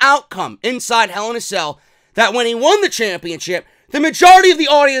one outcome inside Hell in a Cell that when he won the championship, the majority of the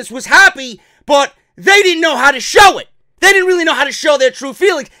audience was happy, but they didn't know how to show it. They didn't really know how to show their true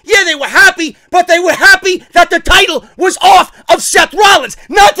feelings. Yeah, they were happy, but they were happy that the title was off of Seth Rollins.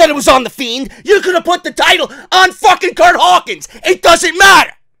 Not that it was on The Fiend. You could have put the title on fucking Kurt Hawkins. It doesn't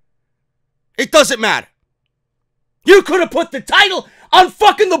matter. It doesn't matter. You could have put the title on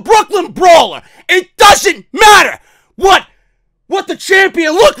fucking the Brooklyn Brawler. It doesn't matter what the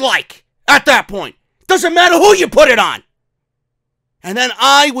champion looked like at that point. It doesn't matter who you put it on. And then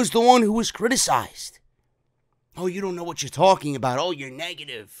I was the one who was criticized. Oh, you don't know what you're talking about. Oh, you're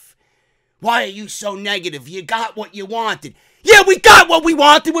negative. Why are you so negative? You got what you wanted. Yeah, we got what we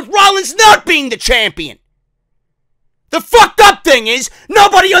wanted with Rollins not being the champion. The fucked up thing is,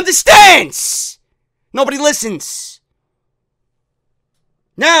 nobody understands. Nobody listens.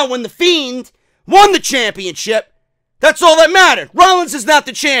 Now, when The Fiend won the championship, that's all that mattered. Rollins is not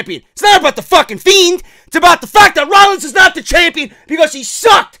the champion. It's not about the fucking Fiend. It's about the fact that Rollins is not the champion because he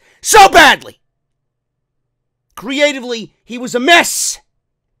sucked so badly. Creatively, he was a mess.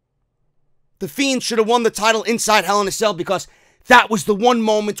 The Fiend should have won the title inside Hell in a Cell because that was the one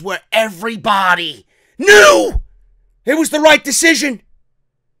moment where everybody knew it was the right decision.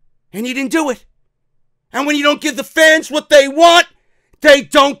 And he didn't do it. And when you don't give the fans what they want, they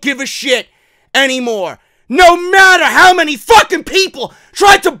don't give a shit anymore. No matter how many fucking people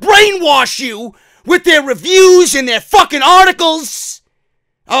try to brainwash you with their reviews and their fucking articles.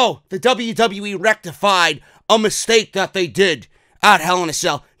 Oh, the WWE rectified a mistake that they did at Hell in a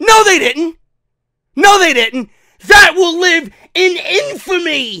Cell. No, they didn't. No, they didn't. That will live in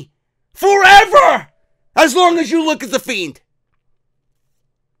infamy forever as long as you look at The Fiend.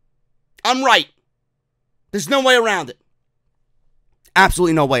 I'm right. There's no way around it.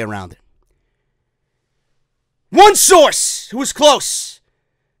 Absolutely no way around it. One source who was close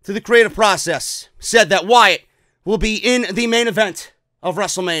to the creative process said that Wyatt will be in the main event of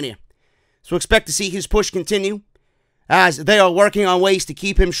WrestleMania. So expect to see his push continue as they are working on ways to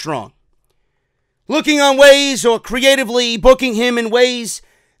keep him strong. Looking on ways or creatively booking him in ways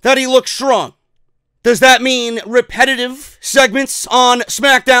that he looks strong. Does that mean repetitive segments on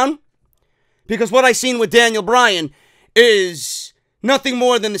SmackDown? Because what I seen with Daniel Bryan is nothing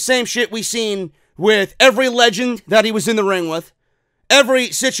more than the same shit we seen with every legend that he was in the ring with.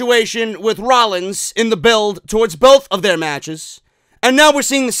 Every situation with Rollins in the build towards both of their matches. And now we're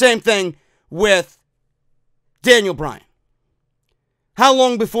seeing the same thing with Daniel Bryan. How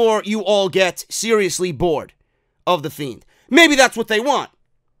long before you all get seriously bored of The Fiend? Maybe that's what they want.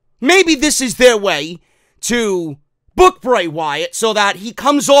 Maybe this is their way to book Bray Wyatt so that he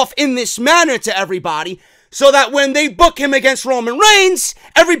comes off in this manner to everybody, so that when they book him against Roman Reigns,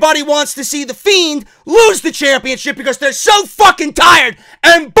 everybody wants to see The Fiend lose the championship because they're so fucking tired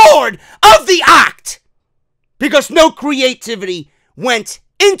and bored of the act. Because no creativity went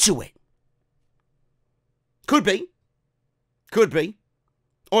into it. Could be. Could be.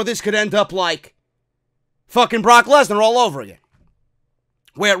 Or this could end up like fucking Brock Lesnar all over again.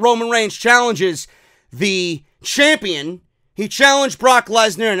 Where Roman Reigns challenges the champion. He challenged Brock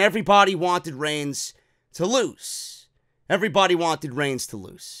Lesnar and everybody wanted Reigns to lose. Everybody wanted Reigns to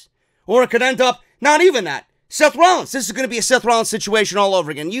lose. Or it could end up, not even that. Seth Rollins. This is going to be a Seth Rollins situation all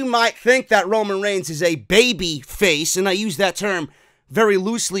over again. You might think that Roman Reigns is a baby face, and I use that term very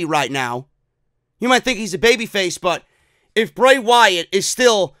loosely right now. You might think he's a babyface, but if Bray Wyatt is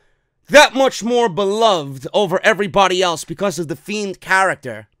still that much more beloved over everybody else because of the Fiend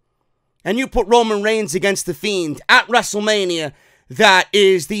character, and you put Roman Reigns against the Fiend at WrestleMania, that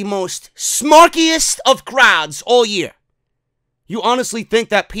is the most smarkiest of crowds all year, you honestly think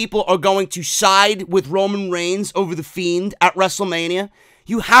that people are going to side with Roman Reigns over the Fiend at WrestleMania?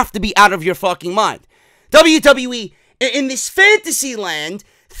 You have to be out of your fucking mind. WWE, in this fantasy land,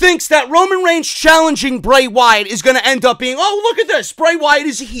 thinks that Roman Reigns challenging Bray Wyatt is going to end up being, oh, look at this, Bray Wyatt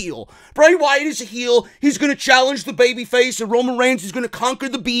is a heel. Bray Wyatt is a heel. He's going to challenge the babyface, and Roman Reigns is going to conquer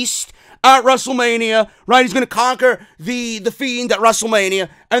the Beast at WrestleMania, right? He's going to conquer the Fiend at WrestleMania,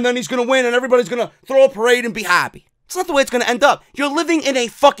 and then he's going to win, and everybody's going to throw a parade and be happy. It's not the way it's going to end up. You're living in a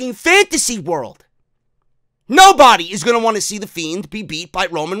fucking fantasy world. Nobody is going to want to see the Fiend be beat by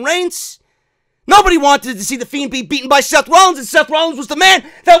Roman Reigns. Nobody wanted to see the Fiend be beaten by Seth Rollins, and Seth Rollins was the man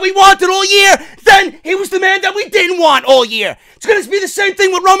that we wanted all year. Then he was the man that we didn't want all year. It's going to be the same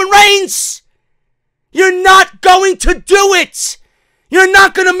thing with Roman Reigns. You're not going to do it. You're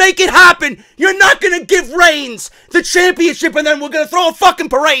not going to make it happen. You're not going to give Reigns the championship, and then we're going to throw a fucking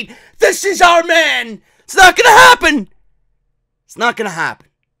parade. This is our man. It's not going to happen. It's not going to happen.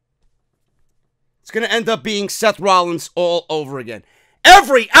 It's going to end up being Seth Rollins all over again.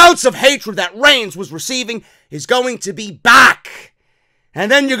 Every ounce of hatred that Reigns was receiving is going to be back.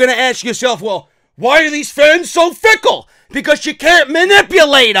 And then you're going to ask yourself, well, why are these fans so fickle? Because you can't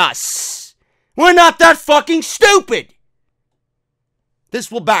manipulate us. We're not that fucking stupid.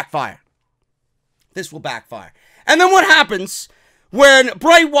 This will backfire. This will backfire. And then what happens when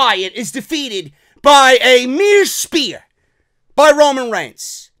Bray Wyatt is defeated by a mere spear by Roman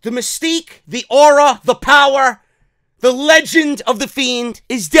Reigns? The mystique, the aura, the power, the legend of the Fiend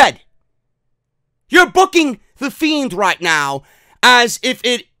is dead. You're booking the Fiend right now as if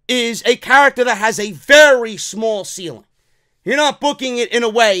it is a character that has a very small ceiling. You're not booking it in a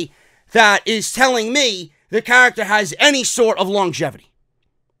way that is telling me the character has any sort of longevity.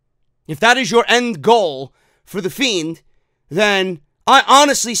 If that is your end goal for the Fiend, then I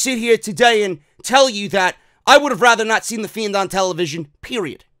honestly sit here today and tell you that I would have rather not seen the Fiend on television,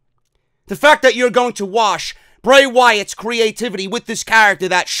 period. The fact that you're going to wash Bray Wyatt's creativity with this character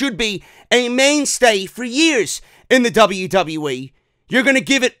that should be a mainstay for years in the WWE, you're going to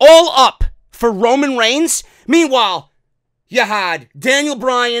give it all up for Roman Reigns? Meanwhile, you had Daniel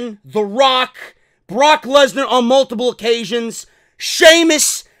Bryan, The Rock, Brock Lesnar on multiple occasions,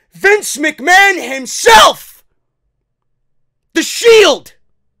 Sheamus, Vince McMahon himself, The Shield,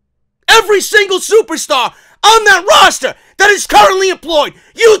 every single superstar on that roster that is currently employed,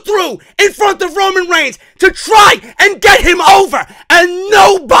 you threw in front of Roman Reigns to try and get him over, and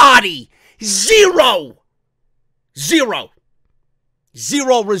nobody, zero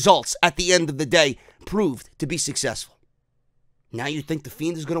results at the end of the day proved to be successful. Now you think the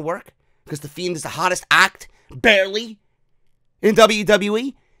Fiend is going to work? Because the Fiend is the hottest act, barely, in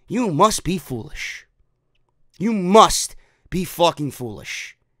WWE? You must be foolish. You must be fucking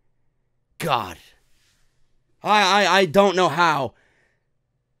foolish. God. I don't know how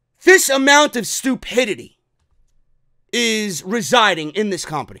this amount of stupidity is residing in this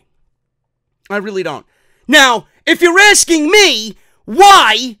company. I really don't. Now, if you're asking me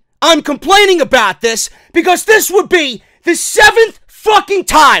why I'm complaining about this, because this would be the 7th fucking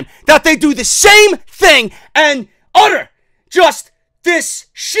time that they do the same thing and utter just this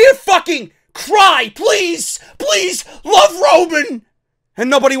sheer fucking cry, please, please, love Roman. And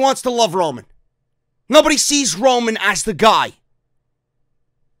nobody wants to love Roman. Nobody sees Roman as the guy.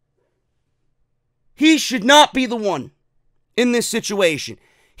 He should not be the one in this situation.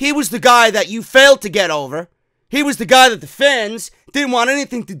 He was the guy that you failed to get over. He was the guy that the fans didn't want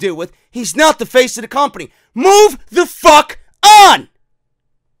anything to do with. He's not the face of the company. Move the fuck on!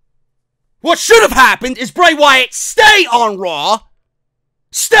 What should have happened is Bray Wyatt stay on Raw.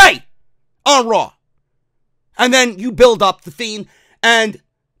 Stay on Raw. And then you build up the Fiend and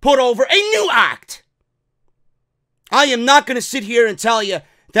put over a new act. I am not going to sit here and tell you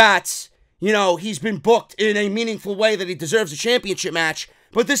that, he's been booked in a meaningful way that he deserves a championship match,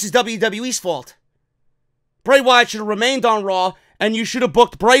 but this is WWE's fault. Bray Wyatt should have remained on Raw, and you should have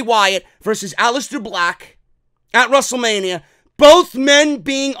booked Bray Wyatt versus Aleister Black at WrestleMania, both men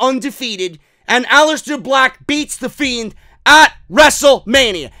being undefeated, and Aleister Black beats the Fiend at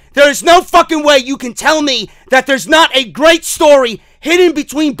WrestleMania. There is no fucking way you can tell me that there's not a great story hidden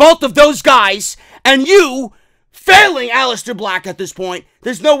between both of those guys, and you failing Aleister Black at this point.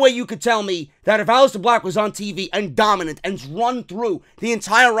 There's no way you could tell me that if Aleister Black was on TV and dominant and run through the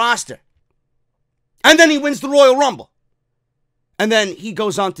entire roster, and then he wins the Royal Rumble, And then he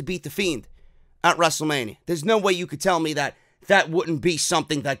goes on to beat The Fiend at WrestleMania. There's no way you could tell me that that wouldn't be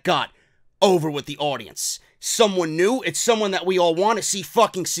something that got over with the audience. Someone new. It's someone that we all want to see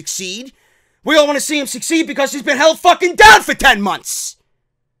fucking succeed. We all want to see him succeed because he's been held fucking down for 10 months.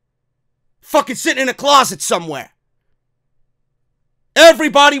 Fucking sitting in a closet somewhere.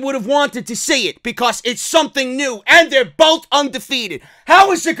 Everybody would have wanted to see it because it's something new and they're both undefeated.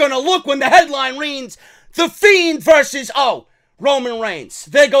 How is it going to look when the headline reads The Fiend versus, Roman Reigns?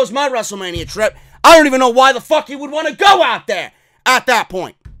 There goes my WrestleMania trip. I don't even know why the fuck you would want to go out there at that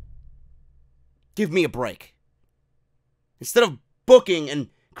point. Give me a break. Instead of booking and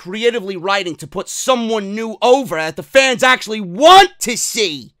creatively writing to put someone new over that the fans actually want to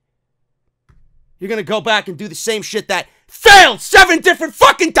see, you're going to go back and do the same shit that failed 7 different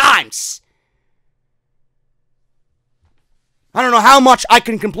fucking times. I don't know how much I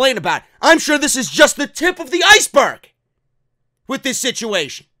can complain about. I'm sure this is just the tip of the iceberg with this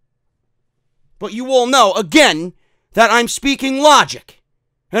situation. But you all know, again, that I'm speaking logic.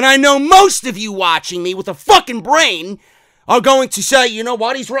 And I know most of you watching me with a fucking brain are going to say, you know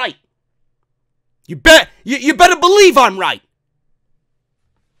what, he's right. You better believe I'm right.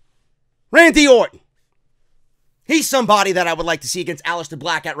 Randy Orton. He's somebody that I would like to see against Aleister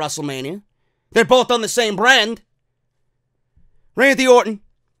Black at WrestleMania. They're both on the same brand. Randy Orton,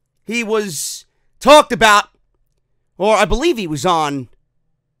 he was talked about, or I believe he was on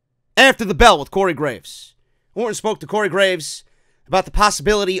After the Bell with Corey Graves. Orton spoke to Corey Graves about the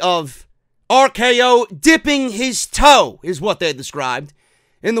possibility of RKO dipping his toe, is what they described,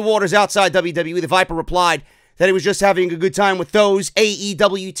 in the waters outside WWE. The Viper replied that he was just having a good time with those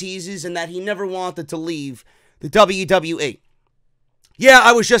AEW teases and that he never wanted to leave the WWE. Yeah,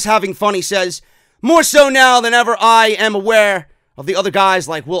 I was just having fun, he says. More so now than ever, I am aware of the other guys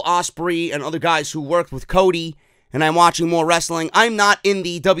like Will Ospreay and other guys who worked with Cody, and I'm watching more wrestling. I'm not in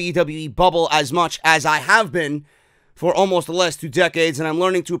the WWE bubble as much as I have been for almost the last 2 decades, and I'm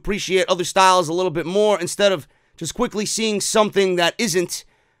learning to appreciate other styles a little bit more instead of just quickly seeing something that isn't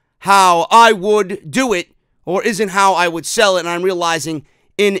how I would do it or isn't how I would sell it, and I'm realizing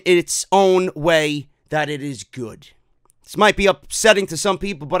in its own way that it is good. This might be upsetting to some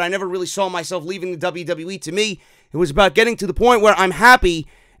people, but I never really saw myself leaving the WWE. To me, it was about getting to the point where I'm happy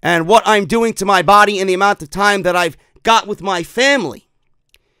and what I'm doing to my body and the amount of time that I've got with my family.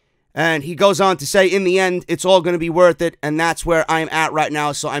 And he goes on to say, in the end, it's all going to be worth it, and that's where I'm at right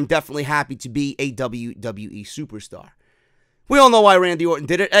now, so I'm definitely happy to be a WWE superstar. We all know why Randy Orton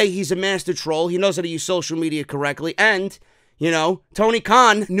did it. A, he's a master troll. He knows how to use social media correctly, and, you know, Tony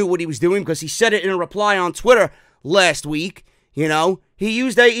Khan knew what he was doing because he said it in a reply on Twitter last week. You know, he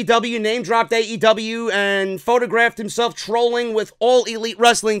used AEW, name-dropped AEW, and photographed himself trolling with All Elite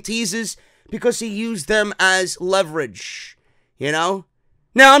Wrestling teases because he used them as leverage, you know?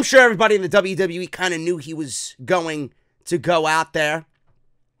 Now, I'm sure everybody in the WWE kind of knew he was going to go out there.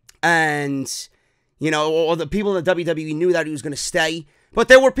 And, you know, or the people in the WWE knew that he was going to stay. But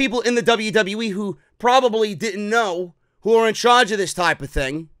there were people in the WWE who probably didn't know who are in charge of this type of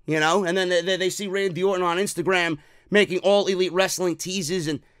thing, you know? And then they see Randy Orton on Instagram making All Elite Wrestling teases.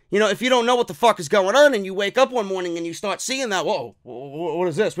 And, you know, if you don't know what the fuck is going on and you wake up one morning and you start seeing that, whoa, what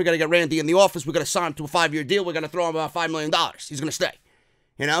is this? We got to get Randy in the office. We got to sign him to a 5-year deal. We got to throw him about $5 million. He's going to stay.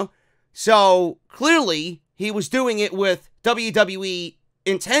 You know? So, clearly, he was doing it with WWE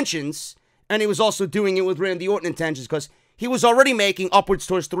intentions, and he was also doing it with Randy Orton intentions, because he was already making upwards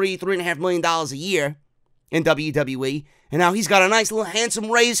towards $3.5 million a year in WWE, and now he's got a nice little handsome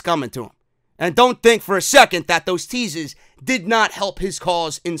raise coming to him. And don't think for a second that those teases did not help his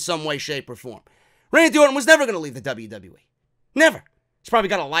cause in some way, shape, or form. Randy Orton was never going to leave the WWE. Never. He's probably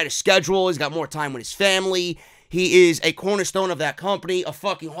got a lighter schedule, he's got more time with his family. He is a cornerstone of that company, a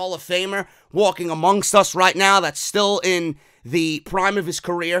fucking Hall of Famer walking amongst us right now that's still in the prime of his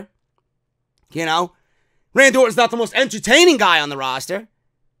career. You know? Randy Orton's not the most entertaining guy on the roster.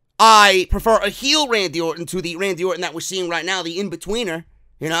 I prefer a heel Randy Orton to the Randy Orton that we're seeing right now, the in-betweener.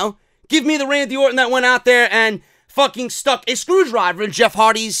 You know? Give me the Randy Orton that went out there and fucking stuck a screwdriver in Jeff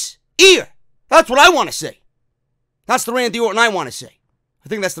Hardy's ear. That's what I want to see. That's the Randy Orton I want to see. I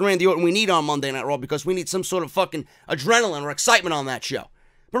think that's the Randy Orton we need on Monday Night Raw because we need some sort of fucking adrenaline or excitement on that show.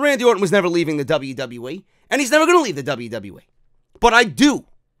 But Randy Orton was never leaving the WWE, and he's never going to leave the WWE. But I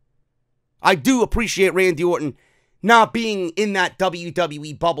do appreciate Randy Orton not being in that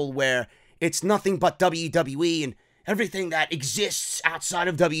WWE bubble where it's nothing but WWE and everything that exists outside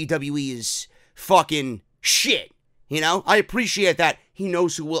of WWE is fucking shit. You know? I appreciate that he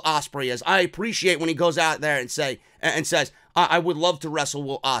knows who Will Ospreay is. I appreciate when he goes out there and says, I would love to wrestle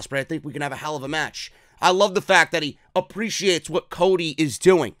Will Ospreay. I think we can have a hell of a match. I love the fact that he appreciates what Cody is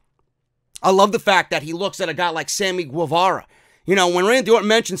doing. I love the fact that he looks at a guy like Sammy Guevara. You know, when Randy Orton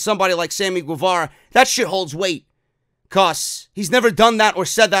mentions somebody like Sammy Guevara, that shit holds weight. Because he's never done that or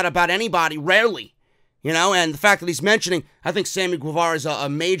said that about anybody, rarely. You know, and the fact that he's mentioning, I think Sammy Guevara is a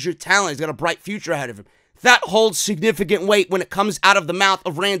major talent. He's got a bright future ahead of him. That holds significant weight when it comes out of the mouth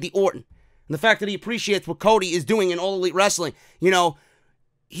of Randy Orton. And the fact that he appreciates what Cody is doing in All Elite Wrestling. You know,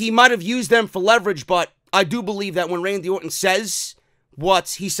 he might have used them for leverage, but I do believe that when Randy Orton says what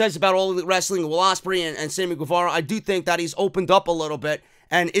he says about All Elite Wrestling, Will Ospreay and Sammy Guevara, I do think that he's opened up a little bit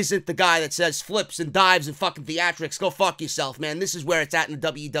and isn't the guy that says flips and dives and fucking theatrics. Go fuck yourself, man. This is where it's at in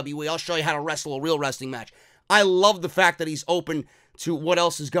the WWE. I'll show you how to wrestle a real wrestling match. I love the fact that he's open to what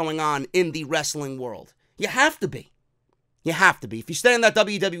else is going on in the wrestling world. You have to be. You have to be. If you stay in that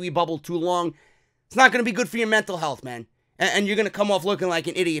WWE bubble too long, it's not going to be good for your mental health, man. And you're going to come off looking like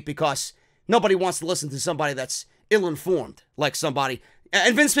an idiot because nobody wants to listen to somebody that's ill-informed like somebody.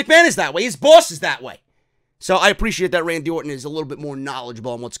 And Vince McMahon is that way. His boss is that way. So I appreciate that Randy Orton is a little bit more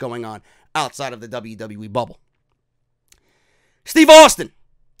knowledgeable on what's going on outside of the WWE bubble. Steve Austin.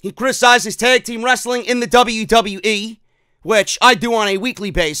 He criticizes tag team wrestling in the WWE, which I do on a weekly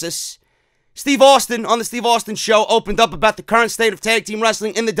basis. Steve Austin, on the Steve Austin Show, opened up about the current state of tag team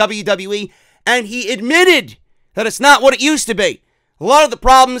wrestling in the WWE, and he admitted that it's not what it used to be. A lot of the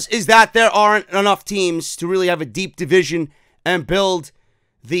problems is that there aren't enough teams to really have a deep division and build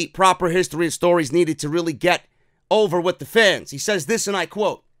the proper history and stories needed to really get over with the fans. He says this, and I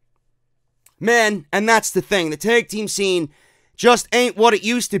quote, "Man, and that's the thing, the tag team scene just ain't what it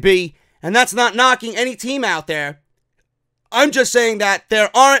used to be, and that's not knocking any team out there. I'm just saying that there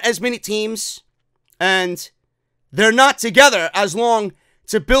aren't as many teams, and they're not together as long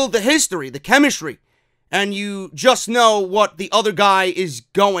to build the history, the chemistry, and you just know what the other guy is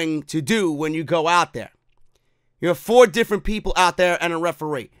going to do when you go out there. You have 4 different people out there and a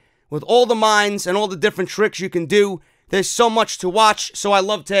referee. With all the minds and all the different tricks you can do, there's so much to watch, so I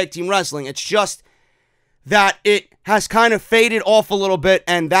love tag team wrestling. It's just that it has kind of faded off a little bit,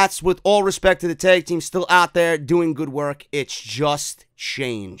 and that's with all respect to the tag team still out there doing good work. It's just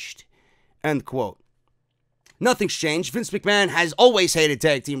changed." End quote. Nothing's changed. Vince McMahon has always hated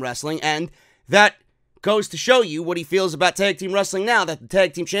tag team wrestling, and that goes to show you what he feels about tag team wrestling now, that the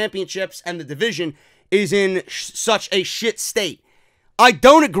tag team championships and the division is in such a shit state. I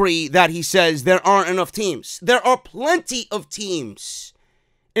don't agree that he says there aren't enough teams. There are plenty of teams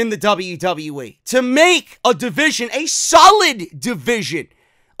in the WWE to make a division, a solid division,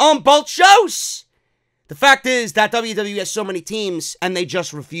 on both shows. The fact is that WWE has so many teams, and they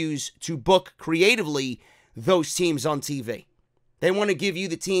just refuse to book creatively those teams on TV. They want to give you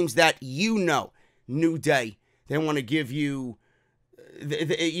the teams that you know. New Day. They want to give you...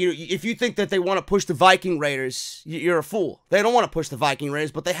 if you think that they want to push the Viking Raiders, you're a fool. They don't want to push the Viking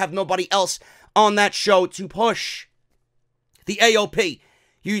Raiders, but they have nobody else on that show to push. The AOP.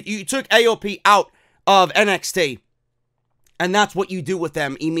 You took AOP out of NXT, and that's what you do with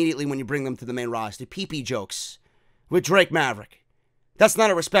them immediately when you bring them to the main roster. PP jokes with Drake Maverick. That's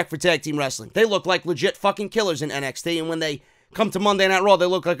not a respect for tag team wrestling. They look like legit fucking killers in NXT, and when they come to Monday Night Raw, they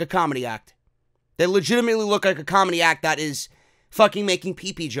look like a comedy act. They legitimately look like a comedy act that is fucking making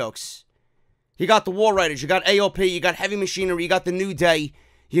PP jokes. You got the War Raiders, you got AOP, you got Heavy Machinery, you got the New Day,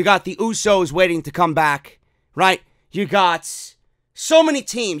 you got the Usos waiting to come back, right? You got so many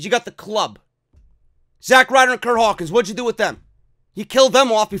teams. You got the Club. Zack Ryder and Kurt Hawkins, what'd you do with them? You killed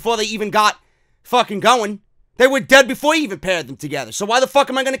them off before they even got fucking going. They were dead before you even paired them together. So why the fuck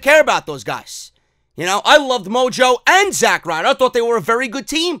am I going to care about those guys? You know, I loved Mojo and Zack Ryder. I thought they were a very good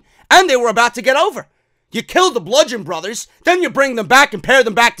team, and they were about to get over. You kill the Bludgeon Brothers, then you bring them back and pair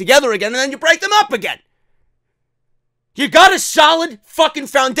them back together again, and then you break them up again. You got a solid fucking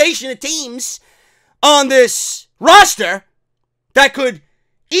foundation of teams on this roster that could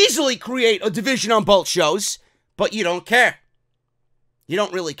easily create a division on both shows, but you don't care. You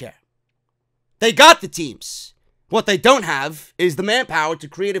don't really care. They got the teams. What they don't have is the manpower to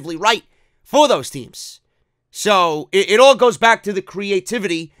creatively write for those teams. So it all goes back to the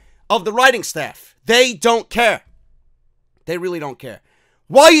creativity of the writing staff. They don't care. They really don't care.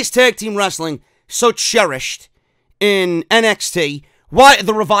 Why is tag team wrestling so cherished in NXT? Why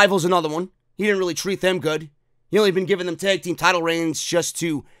the Revival's another one. He didn't really treat them good. He only been giving them tag team title reigns just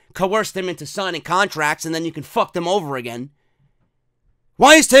to coerce them into signing contracts, and then you can fuck them over again.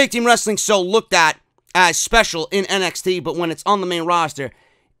 Why is tag team wrestling so looked at as special in NXT, but when it's on the main roster,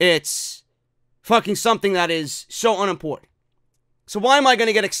 it's fucking something that is so unimportant? So why am I going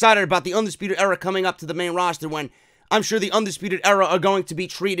to get excited about the Undisputed Era coming up to the main roster when I'm sure the Undisputed Era are going to be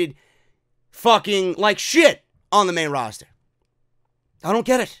treated fucking like shit on the main roster. I don't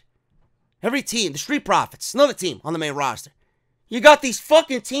get it. Every team, the Street Profits, another team on the main roster. You got these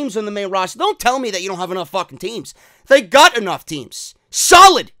fucking teams on the main roster. Don't tell me that you don't have enough fucking teams. They got enough teams.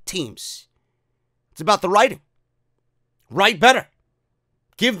 Solid teams. It's about the writing. Write better.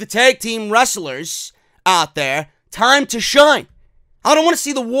 Give the tag team wrestlers out there time to shine. I don't want to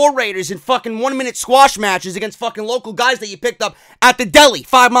see the War Raiders in fucking 1-minute squash matches against fucking local guys that you picked up at the deli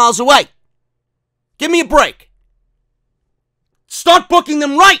 5 miles away. Give me a break. Start booking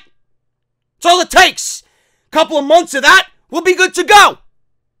them right. That's all it takes. A couple of months of that, we'll be good to go.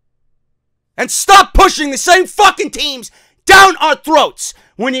 And stop pushing the same fucking teams down our throats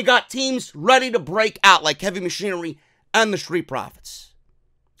when you got teams ready to break out like Heavy Machinery and the Street Profits.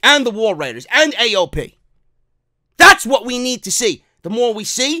 And the War Raiders and AOP. That's what we need to see. The more we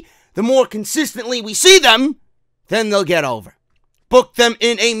see, the more consistently we see them, then they'll get over. Book them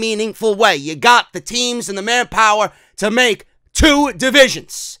in a meaningful way. You got the teams and the manpower to make 2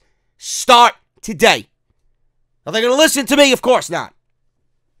 divisions. Start today. Are they going to listen to me? Of course not.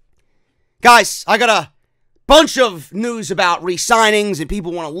 Guys, I got a bunch of news about re-signings and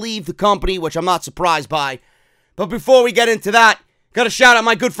people want to leave the company, which I'm not surprised by. But before we get into that, got to shout out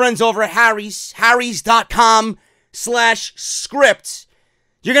my good friends over at Harry's. Harrys.com/script.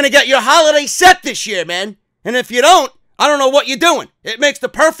 You're going to get your holiday set this year, man. And if you don't, I don't know what you're doing. It makes the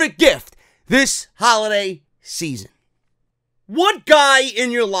perfect gift this holiday season. What guy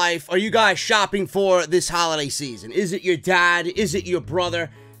in your life are you guys shopping for this holiday season? Is it your dad? Is it your brother?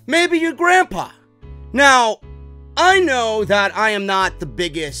 Maybe your grandpa? Now, I know that I am not the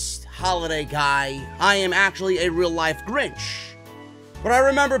biggest holiday guy. I am actually a real-life Grinch. But I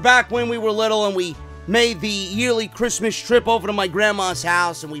remember back when we were little and we made the yearly Christmas trip over to my grandma's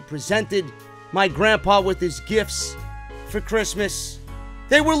house and we presented my grandpa with his gifts for Christmas.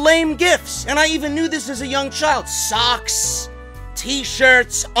 They were lame gifts, and I even knew this as a young child. Socks,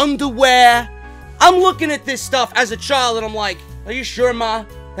 t-shirts, underwear. I'm looking at this stuff as a child and I'm like, are you sure, Ma,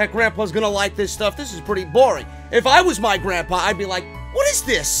 that grandpa's gonna like this stuff? This is pretty boring. If I was my grandpa, I'd be like, what is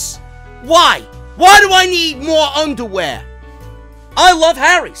this? Why? Why do I need more underwear? I love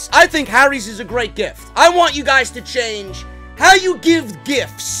Harry's. I think Harry's is a great gift. I want you guys to change how you give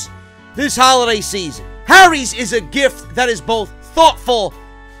gifts this holiday season. Harry's is a gift that is both thoughtful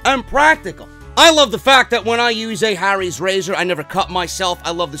and practical. I love the fact that when I use a Harry's razor, I never cut myself.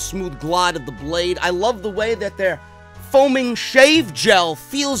 I love the smooth glide of the blade. I love the way that their foaming shave gel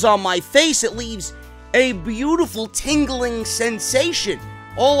feels on my face. It leaves a beautiful tingling sensation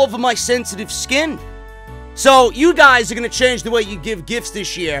all over my sensitive skin. So you guys are going to change the way you give gifts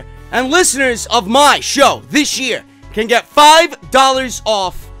this year. And listeners of my show this year can get $5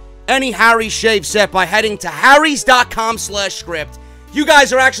 off any Harry's shave set by heading to harrys.com/script. You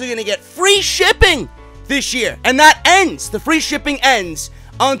guys are actually going to get free shipping this year. And that ends, the free shipping ends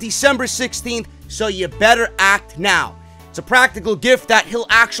on December 16th. So you better act now. It's a practical gift that he'll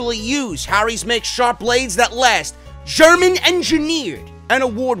actually use. Harry's makes sharp blades that last, German engineered and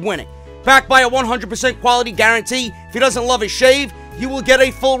award-winning. Backed by a 100% quality guarantee. If he doesn't love his shave, you will get a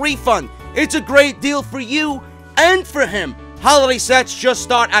full refund. It's a great deal for you and for him. Holiday sets just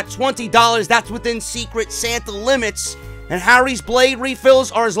start at $20. That's within Secret Santa limits. And Harry's blade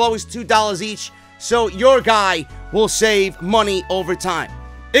refills are as low as $2 each. So your guy will save money over time.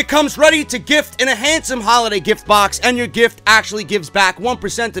 It comes ready to gift in a handsome holiday gift box. And your gift actually gives back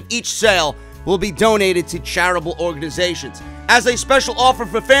 1% of each sale will be donated to charitable organizations. As a special offer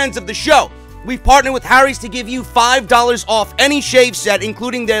for fans of the show, we've partnered with Harry's to give you $5 off any shave set,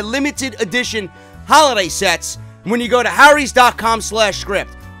 including their limited edition holiday sets, when you go to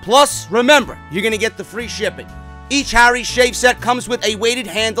harrys.com/script. Plus, remember, you're going to get the free shipping. Each Harry's shave set comes with a weighted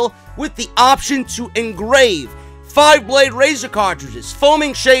handle with the option to engrave 5-blade razor cartridges,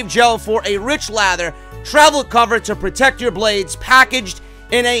 foaming shave gel for a rich lather, travel cover to protect your blades, packaged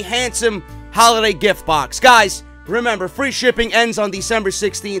in a handsome holiday gift box. Guys, remember, free shipping ends on December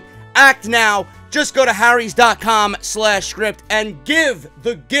 16th. Act now. Just go to harrys.com/script and give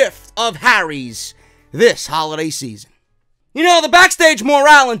the gift of Harry's this holiday season. You know, the backstage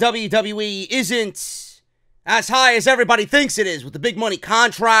morale in WWE isn't as high as everybody thinks it is, with the big money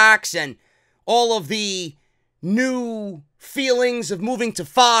contracts and all of the new feelings of moving to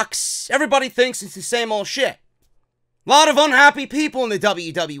Fox. Everybody thinks it's the same old shit. A lot of unhappy people in the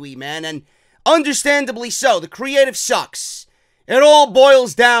WWE, man, and understandably so. The creative sucks. It all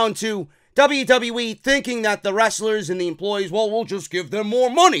boils down to WWE thinking that the wrestlers and the employees, well, we'll just give them more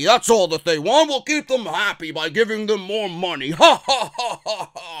money. That's all that they want. We'll keep them happy by giving them more money. Ha ha ha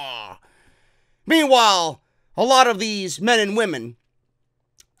ha ha. Meanwhile, a lot of these men and women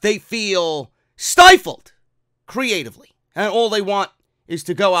they feel stifled creatively. And all they want is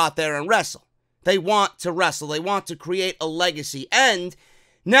to go out there and wrestle. They want to wrestle. They want to create a legacy. And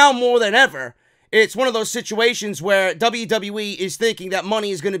now more than ever, it's one of those situations where WWE is thinking that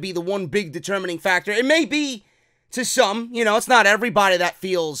money is going to be the one big determining factor. It may be to some. It's not everybody that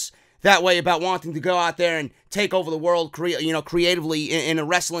feels that way about wanting to go out there and take over the world, creatively in a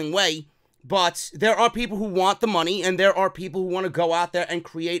wrestling way. But there are people who want the money, and there are people who want to go out there and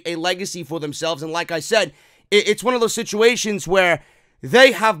create a legacy for themselves. And like I said, it's one of those situations where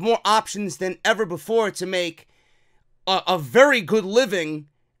they have more options than ever before to make a very good living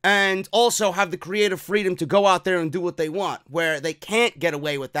and also have the creative freedom to go out there and do what they want, where they can't get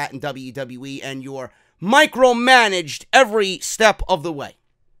away with that in WWE, and you're micromanaged every step of the way.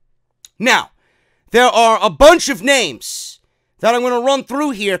 Now, there are a bunch of names that I'm going to run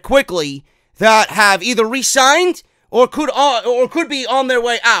through here quickly that have either re-signed or could be on their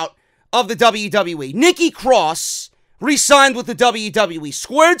way out of the WWE. Nikki Cross re-signed with the WWE.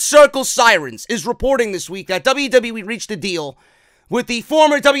 Squared Circle Sirens is reporting this week that WWE reached a deal with the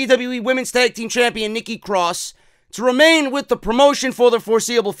former WWE Women's Tag Team Champion Nikki Cross to remain with the promotion for the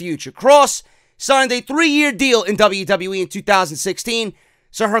foreseeable future. Cross signed a 3-year deal in WWE in 2016,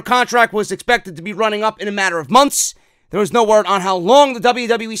 so her contract was expected to be running up in a matter of months. There was no word on how long the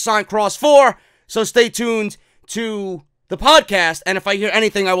WWE signed Cross for, so stay tuned to the podcast, and if I hear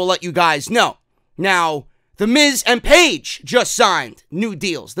anything, I will let you guys know. Now, The Miz and Paige just signed new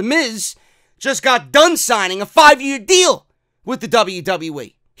deals. The Miz just got done signing a 5-year deal with the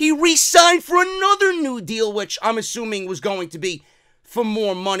WWE. He re-signed for another new deal, which I'm assuming was going to be for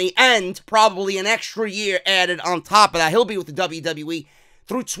more money and probably an extra year added on top of that. He'll be with the WWE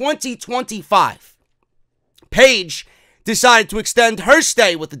through 2025. Paige decided to extend her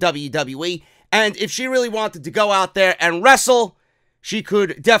stay with the WWE, and if she really wanted to go out there and wrestle, she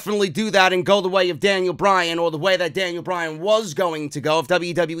could definitely do that and go the way of Daniel Bryan, or the way that Daniel Bryan was going to go if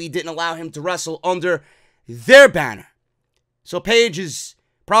WWE didn't allow him to wrestle under their banner. So Paige is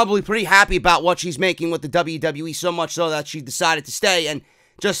probably pretty happy about what she's making with the WWE, so much so that she decided to stay and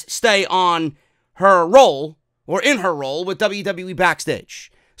just stay on her role, or in her role, with WWE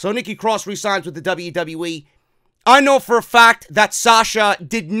backstage. So Nikki Cross re-signs with the WWE. I know for a fact that Sasha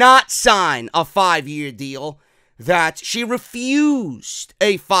did not sign a 5-year deal, that she refused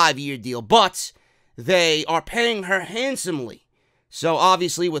a 5-year deal, but they are paying her handsomely. So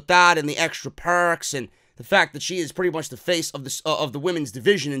obviously with that and the extra perks and the fact that she is pretty much the face of the women's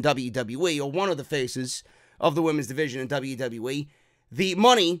division in WWE, or one of the faces of the women's division in WWE, the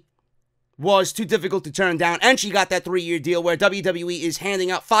money was too difficult to turn down, and she got that 3-year deal where WWE is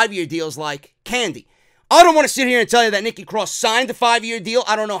handing out 5-year deals like candy. I don't want to sit here and tell you that Nikki Cross signed a 5-year deal.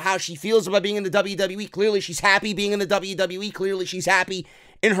 I don't know how she feels about being in the WWE. Clearly, she's happy being in the WWE. Clearly, she's happy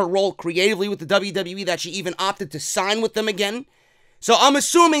in her role creatively with the WWE, that she even opted to sign with them again. So I'm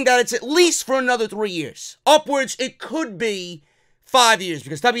assuming that it's at least for another 3 years. Upwards, it could be 5 years,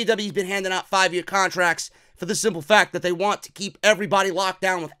 because WWE's been handing out 5-year contracts for the simple fact that they want to keep everybody locked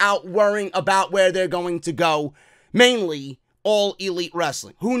down without worrying about where they're going to go. Mainly, All Elite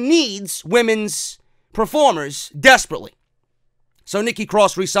Wrestling, who needs women's performers desperately. So Nikki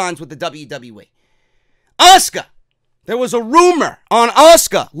Cross resigns with the WWE. Asuka! There was a rumor on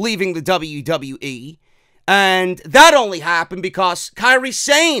Asuka leaving the WWE, and that only happened because Kairi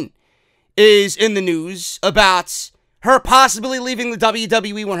Sane is in the news about her possibly leaving the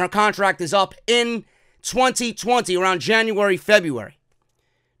WWE when her contract is up in 2020, around January, February.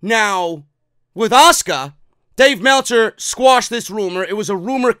 Now, with Asuka, Dave Meltzer squashed this rumor. It was a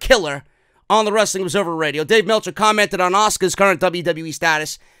rumor killer on the Wrestling Observer Radio. Dave Meltzer commented on Asuka's current WWE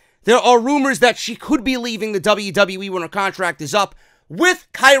status. There are rumors that she could be leaving the WWE when her contract is up with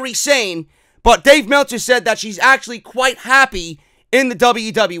Kairi Sane, but Dave Meltzer said that she's actually quite happy in the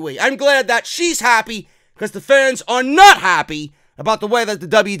WWE. I'm glad that she's happy, because the fans are not happy about the way that the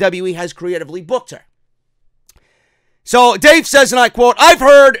WWE has creatively booked her. So Dave says, and I quote, "I've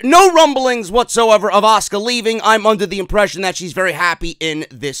heard no rumblings whatsoever of Asuka leaving. I'm under the impression that she's very happy in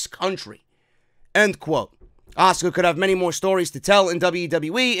this country." End quote. Asuka could have many more stories to tell in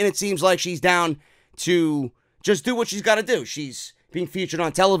WWE, and it seems like she's down to just do what she's got to do. She's being featured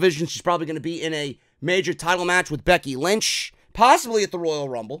on television. She's probably going to be in a major title match with Becky Lynch, possibly at the Royal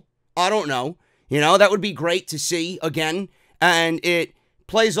Rumble. I don't know. That would be great to see again, and it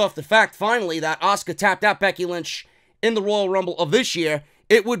plays off the fact, finally, that Asuka tapped out Becky Lynch in the Royal Rumble of this year.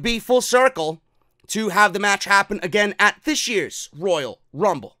 It would be full circle to have the match happen again at this year's Royal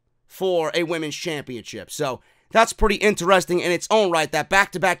Rumble for a women's championship. So that's pretty interesting in its own right, that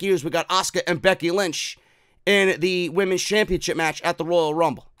back-to-back years we got Asuka and Becky Lynch in the Women's Championship match at the Royal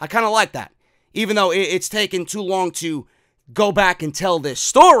Rumble. I kind of like that. Even though it's taken too long to go back and tell this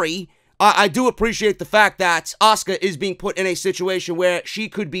story, I do appreciate the fact that Asuka is being put in a situation where she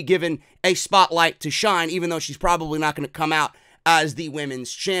could be given a spotlight to shine, even though she's probably not going to come out as the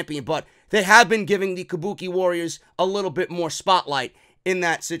women's champion. But they have been giving the Kabuki Warriors a little bit more spotlight in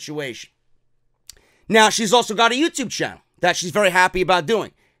that situation. Now, she's also got a YouTube channel that she's very happy about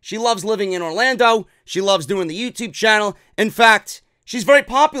doing. She loves living in Orlando. She loves doing the YouTube channel. In fact, she's very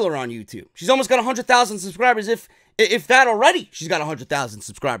popular on YouTube. She's almost got 100,000 subscribers, if that already. She's got 100,000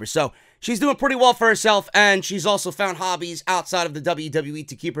 subscribers. So she's doing pretty well for herself, and she's also found hobbies outside of the WWE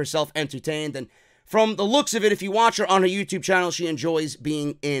to keep herself entertained. And from the looks of it, if you watch her on her YouTube channel, she enjoys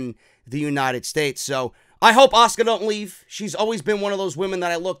being in the United States. So I hope Asuka don't leave. She's always been one of those women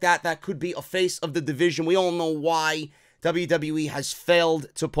that I looked at that could be a face of the division. We all know why WWE has failed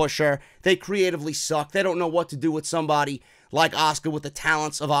to push her. They creatively suck. They don't know what to do with somebody like Asuka with the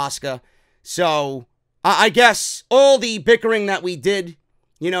talents of Asuka. So I guess all the bickering that we did,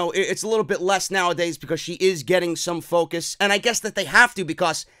 it's a little bit less nowadays because she is getting some focus. And I guess that they have to,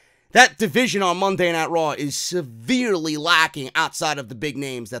 because that division on Monday Night Raw is severely lacking outside of the big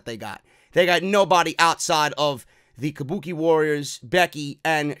names that they got. They got nobody outside of the Kabuki Warriors, Becky,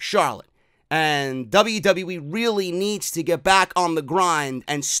 and Charlotte. And WWE really needs to get back on the grind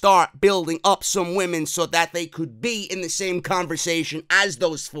and start building up some women so that they could be in the same conversation as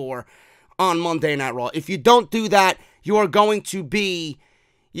those four on Monday Night Raw. If you don't do that, you're going to be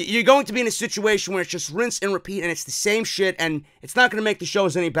in a situation where it's just rinse and repeat, and it's the same shit, and it's not going to make the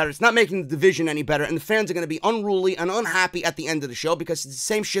shows any better. It's not making the division any better, and the fans are going to be unruly and unhappy at the end of the show because it's the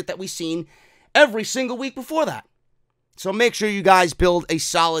same shit that we've seen every single week before that. So make sure you guys build a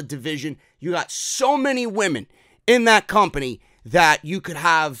solid division. You got so many women in that company that you could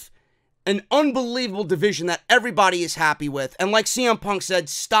have an unbelievable division that everybody is happy with. And like CM Punk said,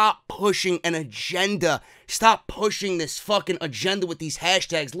 stop pushing an agenda. Stop pushing this fucking agenda with these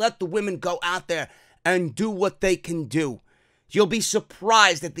hashtags. Let the women go out there and do what they can do. You'll be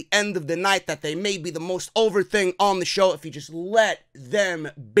surprised at the end of the night that they may be the most over thing on the show if you just let them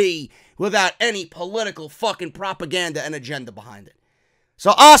be without any political fucking propaganda and agenda behind it.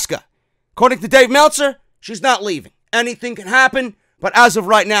 So Asuka, according to Dave Meltzer, she's not leaving. Anything can happen, but as of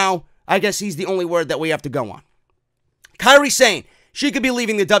right now, I guess he's the only word that we have to go on. Kairi Sane, she could be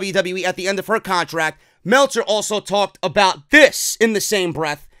leaving the WWE at the end of her contract. Meltzer also talked about this in the same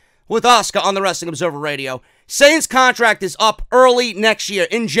breath with Asuka on the Wrestling Observer Radio. Sane's contract is up early next year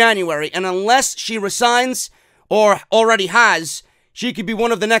in January, and unless she resigns, or already has, she could be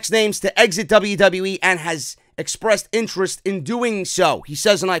one of the next names to exit WWE and has expressed interest in doing so. He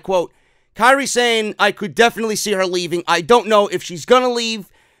says, and I quote, Kairi Sane, I could definitely see her leaving. I don't know if she's gonna leave,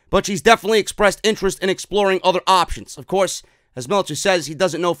 but she's definitely expressed interest in exploring other options. Of course, as Meltzer says, he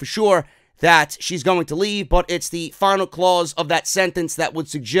doesn't know for sure that she's going to leave, but it's the final clause of that sentence that would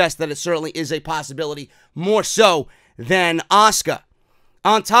suggest that it certainly is a possibility, more so than Asuka.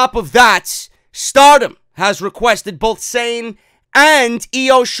 On top of that, Stardom has requested both Sane and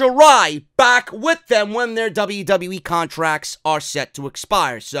Io Shirai back with them when their WWE contracts are set to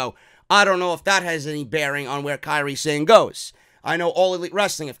expire. So I don't know if that has any bearing on where Kairi Sane goes. I know All Elite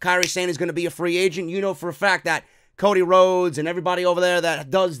Wrestling, if Kairi Sane is going to be a free agent, you know for a fact that Cody Rhodes and everybody over there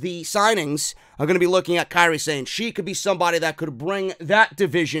that does the signings are going to be looking at Kairi Sane. She could be somebody that could bring that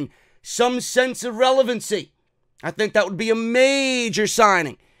division some sense of relevancy. I think that would be a major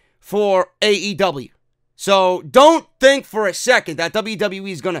signing for AEW. So don't think for a second that WWE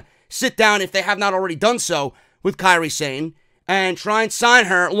is going to sit down, if they have not already done so, with Kairi Sane and try and sign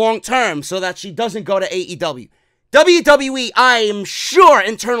her long term so that she doesn't go to AEW. WWE, I am sure,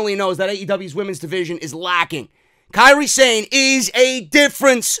 internally knows that AEW's women's division is lacking. Kairi Sane is a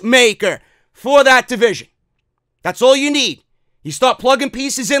difference maker for that division. That's all you need. You start plugging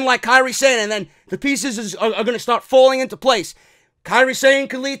pieces in like Kairi Sane, and then the pieces are going to start falling into place. Kairi Sane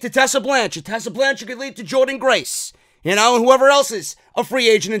could lead to Tessa Blanchard. Tessa Blanchard could lead to Jordynne Grace. And whoever else is a free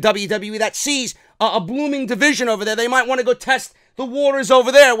agent in WWE that sees a blooming division over there, they might want to go test the waters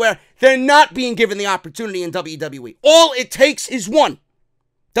over there where they're not being given the opportunity in WWE. All it takes is one.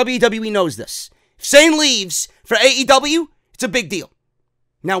 WWE knows this. If Sane leaves for AEW, it's a big deal.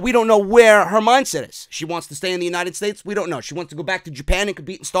 Now, we don't know where her mindset is. She wants to stay in the United States? We don't know. She wants to go back to Japan and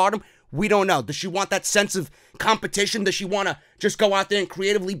compete in Stardom? We don't know. Does she want that sense of competition? Does she want to just go out there and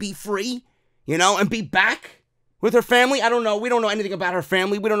creatively be free, and be back with her family? I don't know. We don't know anything about her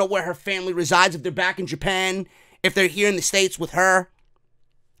family. We don't know where her family resides, if they're back in Japan, if they're here in the States with her.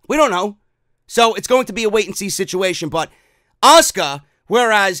 We don't know. So it's going to be a wait-and-see situation. But Asuka,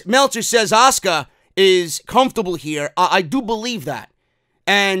 whereas Meltzer says Asuka is comfortable here. I do believe that.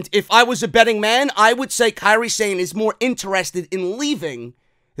 And if I was a betting man, I would say Kairi Sane is more interested in leaving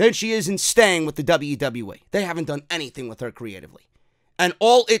than she is in staying with the WWE. They haven't done anything with her creatively. And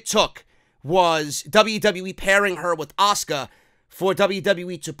all it took was WWE pairing her with Asuka for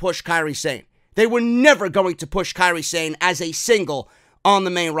WWE to push Kairi Sane. They were never going to push Kairi Sane as a single on the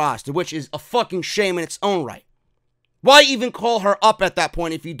main roster, which is a fucking shame in its own right. Why even call her up at that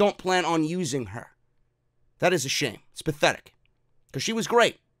point if you don't plan on using her? That is a shame. It's pathetic. Because she was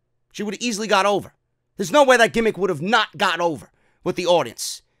great. She would have easily got over. There's no way that gimmick would have not got over with the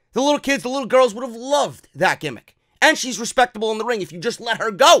audience. The little kids, the little girls would have loved that gimmick. And she's respectable in the ring if you just let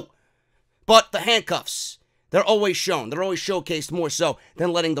her go. But the handcuffs, they're always shown. They're always showcased more so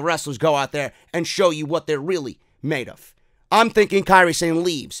than letting the wrestlers go out there and show you what they're really made of. I'm thinking Kairi Sane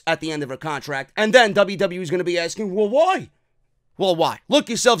leaves at the end of her contract, and then WWE is going to be asking, well, why? Well, why? Look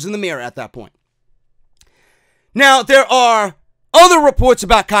yourselves in the mirror at that point. Now, there are other reports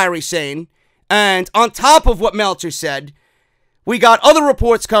about Kairi Sane, and on top of what Meltzer said, we got other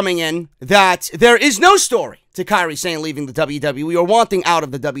reports coming in that there is no story to Kairi Sane leaving the WWE or wanting out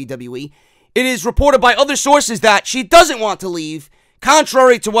of the WWE. It is reported by other sources that she doesn't want to leave,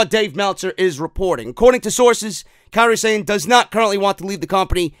 contrary to what Dave Meltzer is reporting. According to sources, Kairi Sane does not currently want to leave the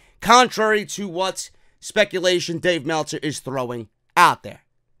company, contrary to what speculation Dave Meltzer is throwing out there.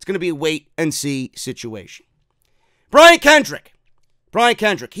 It's going to be a wait-and-see situation. Brian Kendrick,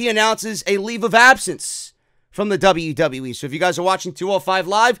 he announces a leave of absence from the WWE. So if you guys are watching 205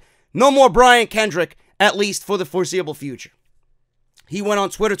 Live, no more Brian Kendrick, at least for the foreseeable future. He went on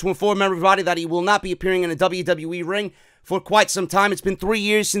Twitter to inform everybody that he will not be appearing in a WWE ring for quite some time. It's been 3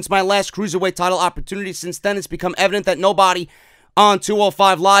 years since my last Cruiserweight title opportunity. Since then, it's become evident that nobody on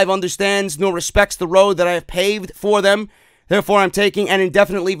 205 Live understands nor respects the road that I have paved for them. Therefore, I'm taking an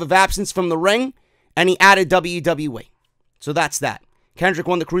indefinite leave of absence from the ring, and he added WWE. So that's that. Kendrick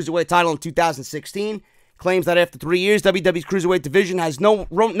won the Cruiserweight title in 2016, claims that after 3 years, WWE's Cruiserweight division has no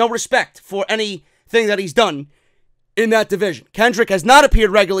respect for anything that he's done in that division. Kendrick has not appeared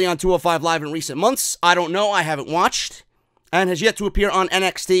regularly on 205 Live in recent months. I don't know. I haven't watched. And has yet to appear on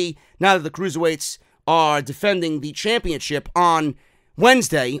NXT now that the Cruiserweights are defending the championship on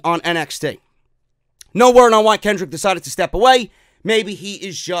Wednesday on NXT. No word on why Kendrick decided to step away. Maybe he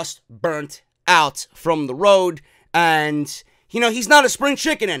is just burnt out from the road. And, he's not a spring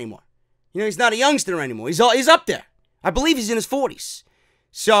chicken anymore. He's not a youngster anymore. He's up there. I believe he's in his 40s.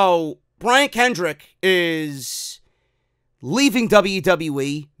 So, Brian Kendrick is leaving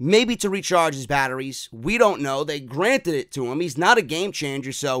WWE, maybe to recharge his batteries. We don't know. They granted it to him. He's not a game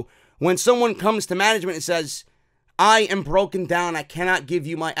changer. So when someone comes to management and says, I am broken down, I cannot give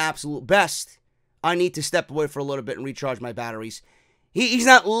you my absolute best, I need to step away for a little bit and recharge my batteries. He's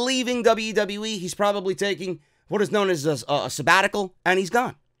not leaving WWE. He's probably taking what is known as a sabbatical, and he's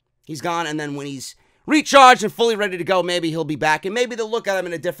gone. He's gone, and then when he's recharged and fully ready to go, maybe he'll be back, and maybe they'll look at him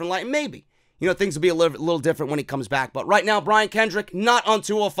in a different light. Maybe. Things will be a little different when he comes back. But right now, Brian Kendrick, not on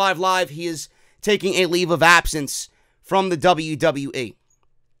 205 Live. He is taking a leave of absence from the WWE.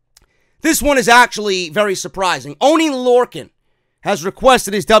 This one is actually very surprising. Oney Lorcan has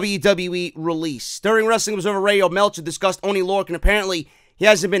requested his WWE release. During Wrestling Observer Radio, Meltzer discussed Oney Lorcan. Apparently, he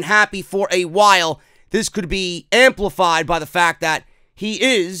hasn't been happy for a while. This could be amplified by the fact that he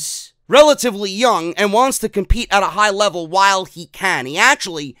is relatively young and wants to compete at a high level while he can. He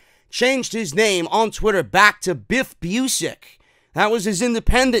actually changed his name on Twitter back to Biff Busick. That was his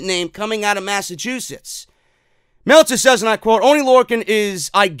independent name coming out of Massachusetts. Meltzer says, and I quote, Oney Lorcan is,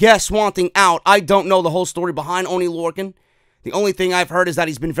 I guess, wanting out. I don't know the whole story behind Oney Lorcan. The only thing I've heard is that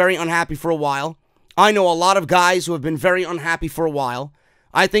he's been very unhappy for a while. I know a lot of guys who have been very unhappy for a while.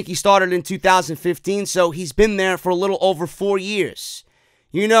 I think he started in 2015, so he's been there for a little over 4 years.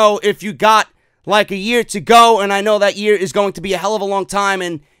 If you got like a year to go, and I know that year is going to be a hell of a long time,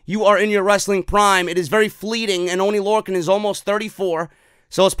 and you are in your wrestling prime, it is very fleeting, and Oney Lorcan is almost 34,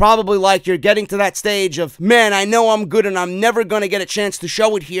 so it's probably like you're getting to that stage of, man, I know I'm good, and I'm never going to get a chance to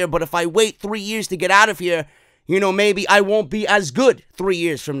show it here, but if I wait 3 years to get out of here, maybe I won't be as good 3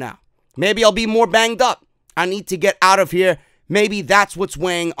 years from now. Maybe I'll be more banged up. I need to get out of here. Maybe that's what's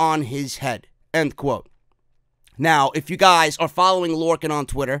weighing on his head. End quote. Now, if you guys are following Lorcan on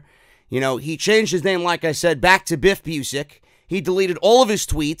Twitter, he changed his name, like I said, back to Biff Busick. He deleted all of his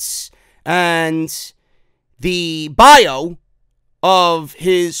tweets, and the bio of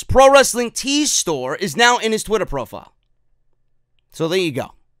his Pro Wrestling Tees store is now in his Twitter profile. So there you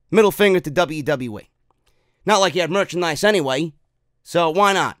go. Middle finger to WWE. Not like he had merchandise anyway, so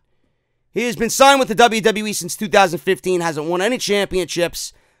why not? He has been signed with the WWE since 2015, hasn't won any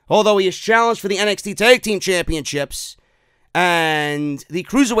championships although he is challenged for the NXT Tag Team Championships and the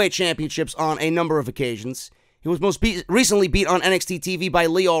Cruiserweight Championships on a number of occasions. He was most recently beat on NXT TV by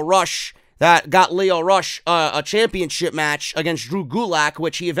Leo Rush. That got Leo Rush a championship match against Drew Gulak,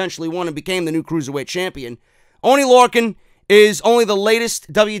 which he eventually won and became the new Cruiserweight Champion. Oney Lorcan is only the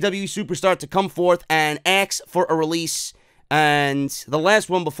latest WWE superstar to come forth and ask for a release. And the last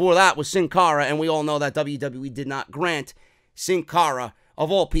one before that was Sin Cara, and we all know that WWE did not grant Sin Cara,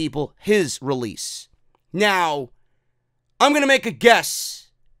 of all people, his release. Now, I'm going to make a guess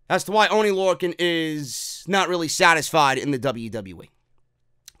as to why Oney Lorcan is not really satisfied in the WWE.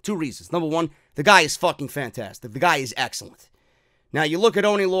 Two reasons. Number one, the guy is fucking fantastic. The guy is excellent. Now, you look at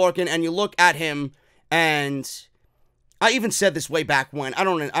Oney Lorcan and you look at him, and I even said this way back when. I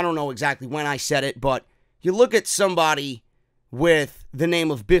don't know exactly when I said it, but you look at somebody with the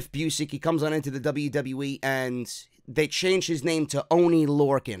name of Biff Busick. He comes on into the WWE, and they change his name to Oney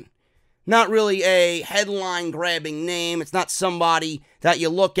Lorcan. Not really a headline-grabbing name. It's not somebody that you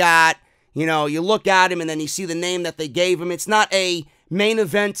look at. You know, you look at him, and then you see the name that they gave him. It's not a main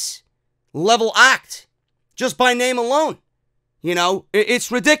event level act, just by name alone. You know, it's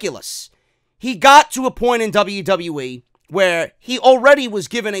ridiculous. He got to a point in WWE where he already was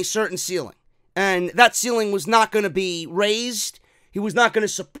given a certain ceiling. And that ceiling was not going to be raised. He was not going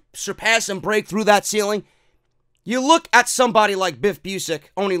to surpass and break through that ceiling. You look at somebody like Biff Busick,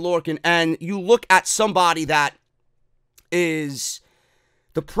 Oney Lorcan, and you look at somebody that is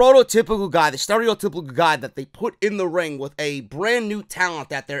the prototypical guy, the stereotypical guy that they put in the ring with a brand new talent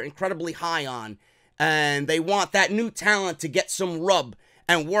that they're incredibly high on. And they want that new talent to get some rub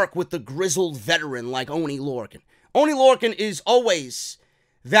and work with the grizzled veteran like Oney Lorcan. Oney Lorcan is always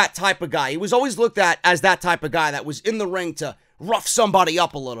that type of guy. He was always looked at as that type of guy that was in the ring to rough somebody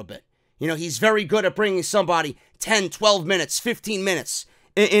up a little bit. You know, he's very good at bringing somebody 10, 12 minutes, 15 minutes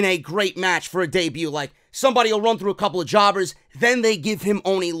in a great match for a debut. Like, somebody will run through a couple of jobbers, then they give him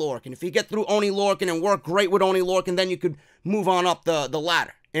Oney Lorcan. If you get through Oney Lorcan and work great with Oney Lorcan, then you could move on up the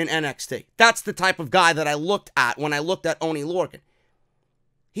ladder in NXT. That's the type of guy that I looked at when I looked at Oney Lorcan.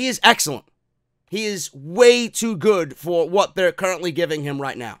 He is excellent. He is way too good for what they're currently giving him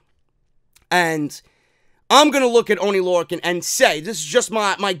right now. And I'm going to look at Oney Lorcan and say, this is just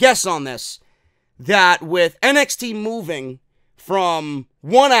my guess on this, that with NXT moving from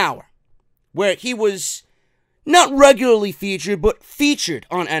 1 hour, where he was not regularly featured, but featured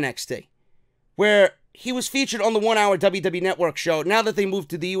on NXT, where he was featured on the 1 hour WWE Network show, now that they moved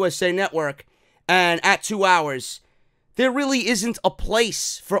to the USA Network, and at 2 hours, there really isn't a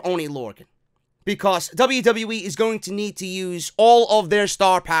place for Oney Lorcan. Because WWE is going to need to use all of their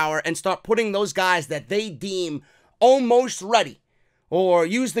star power and start putting those guys that they deem almost ready, or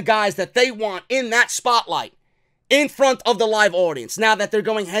use the guys that they want in that spotlight in front of the live audience. Now that they're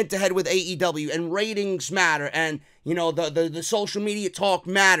going head-to-head with AEW, and ratings matter, and, you know, the social media talk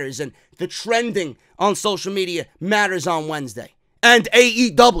matters, and the trending on social media matters on Wednesday. And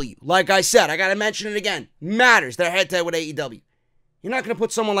AEW, like I said, I gotta mention it again, matters. They're head-to-head with AEW. You're not gonna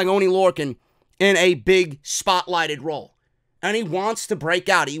put someone like Oney Lorcan in a big spotlighted role. And he wants to break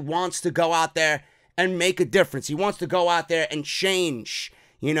out. He wants to go out there and make a difference. He wants to go out there and change,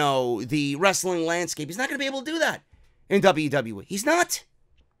 you know, the wrestling landscape. He's not going to be able to do that in WWE. He's not.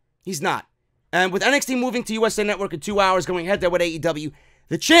 He's not. And with NXT moving to USA Network in 2 hours, going head-to-head with AEW,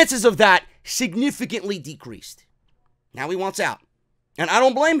 the chances of that significantly decreased. Now he wants out. And I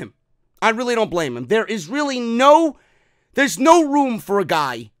don't blame him. I really don't blame him. There's no room for a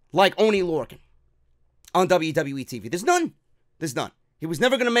guy like Oney Lorcan on WWE TV. There's none. There's none. He was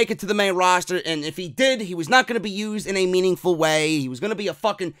never going to make it to the main roster, and if he did, he was not going to be used in a meaningful way. He was going to be a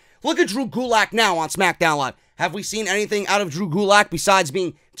fucking... Look at Drew Gulak now on SmackDown Live. Have we seen anything out of Drew Gulak besides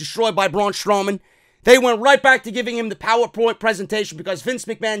being destroyed by Braun Strowman? They went right back to giving him the PowerPoint presentation because Vince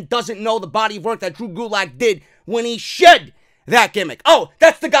McMahon doesn't know the body of work that Drew Gulak did when he shed that gimmick. Oh,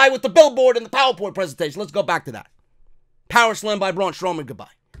 that's the guy with the billboard and the PowerPoint presentation. Let's go back to that. Power slam by Braun Strowman, goodbye.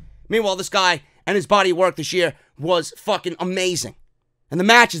 Meanwhile, this guy and his body work this year was fucking amazing. And the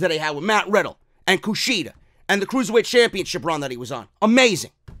matches that he had with Matt Riddle and Kushida and the Cruiserweight Championship run that he was on.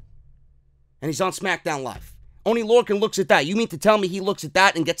 Amazing. And he's on SmackDown Live. Oney Lorcan looks at that. You mean to tell me he looks at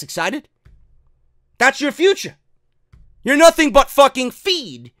that and gets excited? That's your future. You're nothing but fucking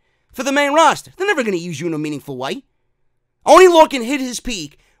feed for the main roster. They're never going to use you in a meaningful way. Oney Lorcan hit his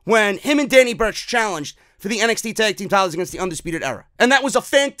peak when him and Danny Burch challenged for the NXT Tag Team titles against the Undisputed Era. And that was a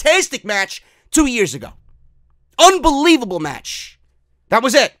fantastic match 2 years ago. Unbelievable match. That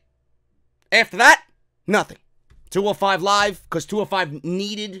was it. After that, nothing. 205 Live, because 205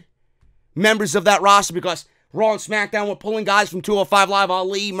 needed members of that roster, because Raw and SmackDown were pulling guys from 205 Live,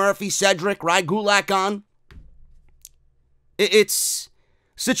 Ali, Murphy, Cedric, right? Gulak on. It's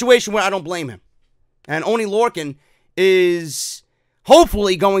a situation where I don't blame him. And Oney Lorcan is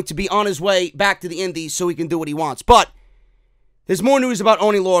hopefully going to be on his way back to the Indies so he can do what he wants. But there's more news about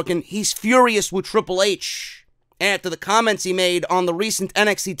Oney Lorcan. He's furious with Triple H after the comments he made on the recent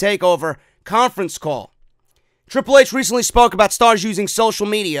NXT TakeOver conference call. Triple H recently spoke about stars using social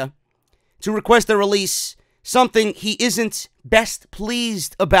media to request their release, something he isn't best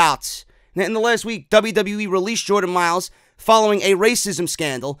pleased about. In the last week, WWE released Jordan Myles following a racism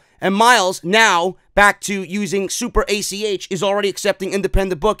scandal, and Myles, now back to using Super ACH, is already accepting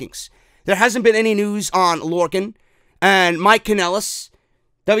independent bookings. There hasn't been any news on Lorcan, and Mike Kanellis,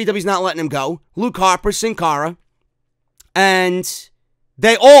 WWE's not letting him go, Luke Harper, Sin Cara, and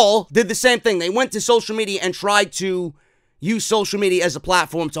they all did the same thing. They went to social media and tried to use social media as a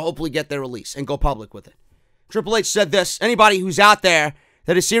platform to hopefully get their release and go public with it. Triple H said this: anybody who's out there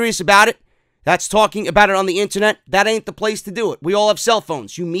that is serious about it, that's talking about it on the internet, that ain't the place to do it. We all have cell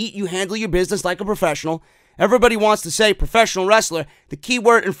phones. You meet, you handle your business like a professional. Everybody wants to say professional wrestler. The key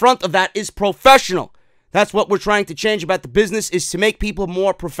word in front of that is professional. That's what we're trying to change about the business, is to make people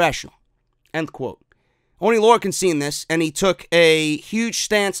more professional. End quote. Oney Lorcan seen this, and he took a huge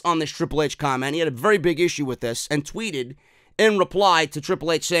stance on this Triple H comment. He had a very big issue with this and tweeted in reply to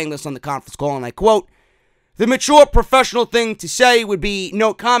Triple H saying this on the conference call, and I quote, "The mature professional thing to say would be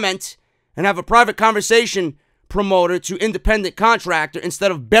no comment and have a private conversation, promoter to independent contractor,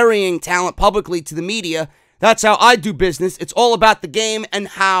 instead of burying talent publicly to the media. That's how I do business. It's all about the game and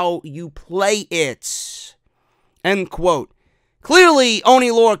how you play it." End quote. Clearly, Oney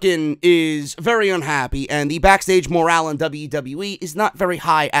Lorcan is very unhappy, and the backstage morale in WWE is not very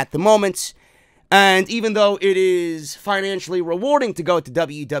high at the moment. And even though it is financially rewarding to go to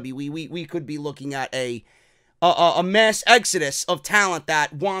WWE, we could be looking at a mass exodus of talent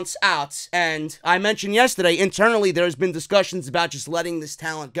that wants out. And I mentioned yesterday, internally, there's been discussions about just letting this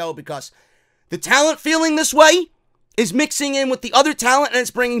talent go, because the talent feeling this way is mixing in with the other talent, and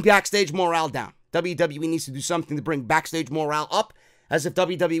it's bringing backstage morale down. WWE needs to do something to bring backstage morale up, as if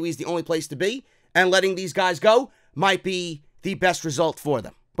WWE is the only place to be, and letting these guys go might be the best result for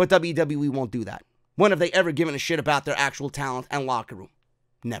them. But WWE won't do that. When have they ever given a shit about their actual talent and locker room?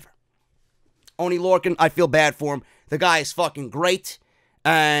 Never. Oney Lorcan, I feel bad for him. The guy is fucking great,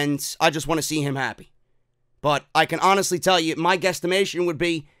 and I just want to see him happy. But I can honestly tell you, my guesstimation would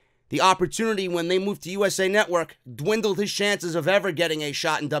be the opportunity when they moved to USA Network dwindled his chances of ever getting a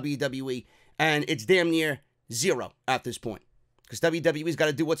shot in WWE, and it's damn near zero at this point. Because WWE's got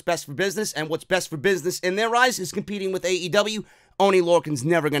to do what's best for business, and what's best for business in their eyes is competing with AEW. Oney Lorcan's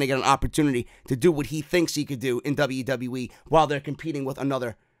never going to get an opportunity to do what he thinks he could do in WWE while they're competing with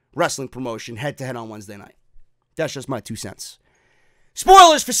another wrestling promotion head-to-head on Wednesday night. That's just my 2 cents.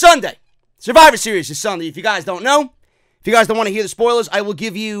 Spoilers for Sunday. Survivor Series is Sunday. If you guys don't know, if you guys don't want to hear the spoilers, I will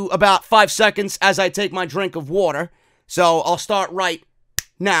give you about 5 seconds as I take my drink of water. So I'll start right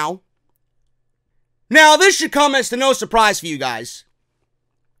now. Now, this should come as to no surprise for you guys,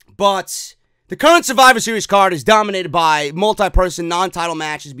 but the current Survivor Series card is dominated by multi-person, non-title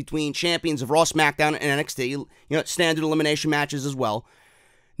matches between champions of Raw, SmackDown, and NXT. Standard elimination matches as well.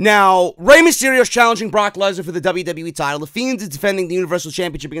 Now, Rey Mysterio is challenging Brock Lesnar for the WWE title. The Fiend is defending the Universal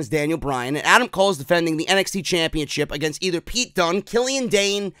Championship against Daniel Bryan. And Adam Cole is defending the NXT Championship against either Pete Dunne, Killian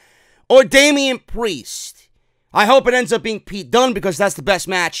Dane, or Damian Priest. I hope it ends up being Pete Dunne, because that's the best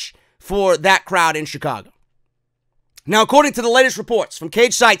match for that crowd in Chicago. Now, according to the latest reports from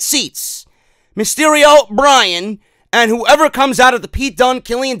Cage Side Seats, Mysterio, Bryan, and whoever comes out of the Pete Dunne,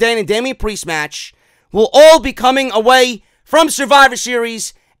 Killian Dane, and Damian Priest match will all be coming away from Survivor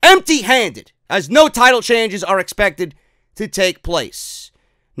Series empty-handed, as no title changes are expected to take place.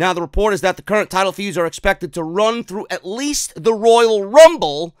 Now, the report is that the current title feuds are expected to run through at least the Royal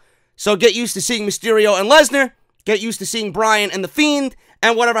Rumble, so get used to seeing Mysterio and Lesnar, get used to seeing Bryan and The Fiend,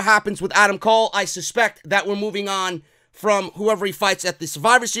 and whatever happens with Adam Cole, I suspect that we're moving on from whoever he fights at the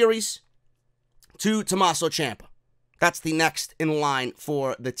Survivor Series to Tommaso Ciampa. That's the next in line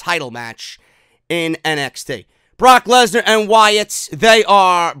for the title match in NXT. Brock Lesnar and Wyatt, they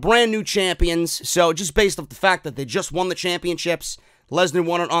are brand new champions, so just based off the fact that they just won the championships, Lesnar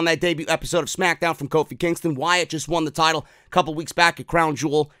won it on that debut episode of SmackDown from Kofi Kingston. Wyatt just won the title a couple weeks back at Crown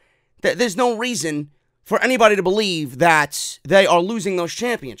Jewel. There's no reason for anybody to believe that they are losing those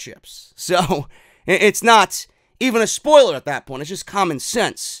championships. So, it's not even a spoiler at that point. It's just common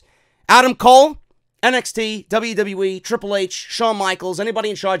sense. Adam Cole, NXT, WWE, Triple H, Shawn Michaels, anybody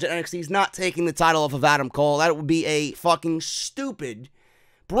in charge at NXT is not taking the title off of Adam Cole. That would be a fucking stupid,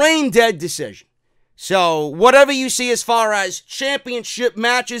 brain-dead decision. So, whatever you see as far as championship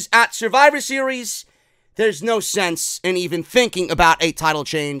matches at Survivor Series, there's no sense in even thinking about a title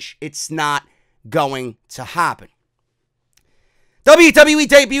change. It's not going to happen. WWE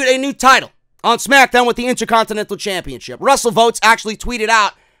debuted a new title on SmackDown with the Intercontinental Championship. WrestleVotes actually tweeted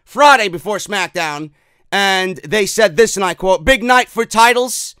out Friday before SmackDown, and they said this, and I quote, "Big night for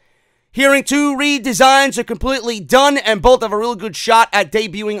titles. Hearing two redesigns are completely done, and both have a real good shot at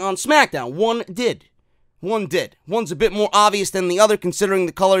debuting on SmackDown." One did. One's a bit more obvious than the other, considering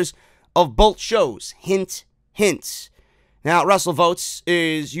the colors of both shows. Hint, hint. Now, WrestleVotes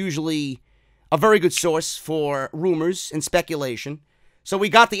is usually a very good source for rumors and speculation. So we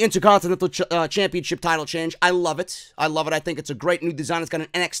got the Intercontinental Championship title change. I love it. I think it's a great new design. It's got an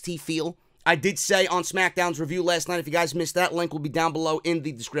NXT feel. I did say on SmackDown's review last night, if you guys missed that, link will be down below in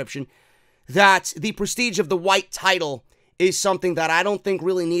the description, that the prestige of the white title is something that I don't think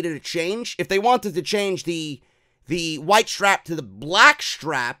really needed a change. If they wanted to change the white strap to the black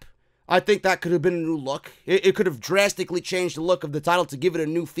strap, I think that could have been a new look. It could have drastically changed the look of the title to give it a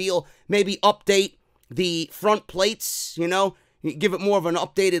new feel. Maybe update the front plates, give it more of an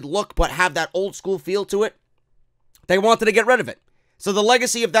updated look, but have that old school feel to it. They wanted to get rid of it. So the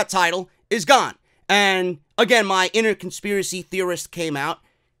legacy of that title is gone. And again, my inner conspiracy theorist came out.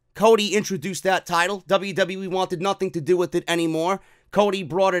 Cody introduced that title. WWE wanted nothing to do with it anymore. Cody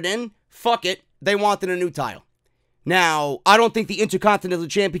brought it in. Fuck it. They wanted a new title. Now, I don't think the Intercontinental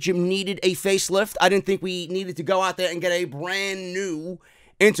Championship needed a facelift. I didn't think we needed to go out there and get a brand new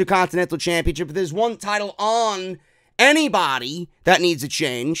Intercontinental Championship. If there's one title on anybody that needs a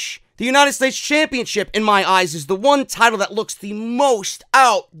change, the United States Championship, in my eyes, is the one title that looks the most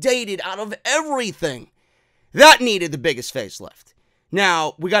outdated out of everything. That needed the biggest facelift.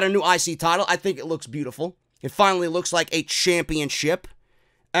 Now, we got a new IC title. I think it looks beautiful. It finally looks like a championship.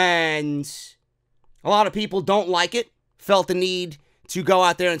 And a lot of people don't like it. Felt the need to go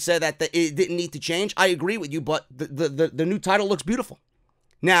out there and say that it didn't need to change. I agree with you, but the new title looks beautiful.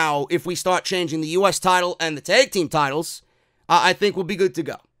 Now, if we start changing the US title and the tag team titles, I think we'll be good to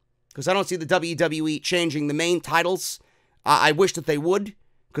go. Because I don't see the WWE changing the main titles. I wish that they would,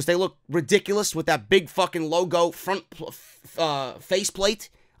 because they look ridiculous with that big fucking logo front faceplate.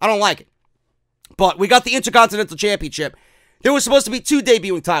 I don't like it. But we got the Intercontinental Championship. There was supposed to be two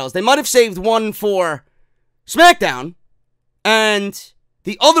debuting titles. They might have saved one for SmackDown, and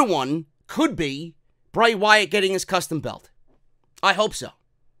the other one could be Bray Wyatt getting his custom belt. I hope so,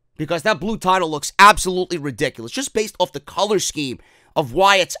 because that blue title looks absolutely ridiculous, just based off the color scheme of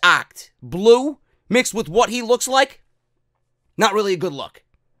Wyatt's act. Blue mixed with what he looks like, not really a good look.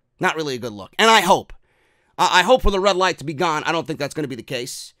 Not really a good look. And I hope for the red light to be gone. I don't think that's going to be the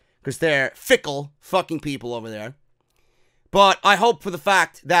case, because they're fickle fucking people over there. But I hope for the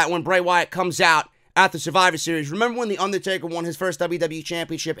fact that when Bray Wyatt comes out at the Survivor Series, remember when The Undertaker won his first WWE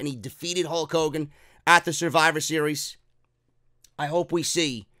Championship and he defeated Hulk Hogan at the Survivor Series? I hope we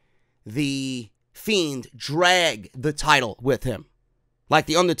see the Fiend drag the title with him, like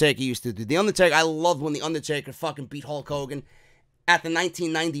The Undertaker used to do. The Undertaker, I loved when The Undertaker fucking beat Hulk Hogan at the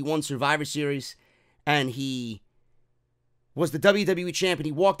 1991 Survivor Series, and he was the WWE champion.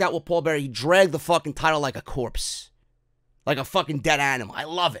 He walked out with Paul Bearer. He dragged the fucking title like a corpse. Like a fucking dead animal. I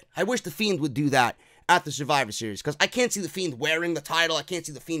love it. I wish the Fiend would do that at the Survivor Series, because I can't see the Fiend wearing the title. I can't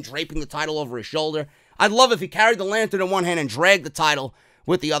see the Fiend draping the title over his shoulder. I'd love if he carried the lantern in one hand and dragged the title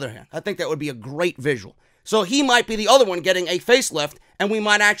with the other hand. I think that would be a great visual. So he might be the other one getting a facelift, and we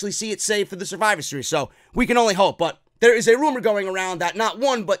might actually see it saved for the Survivor Series. So we can only hope. But there is a rumor going around that not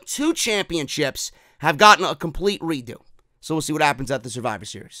one, but two championships have gotten a complete redo. So we'll see what happens at the Survivor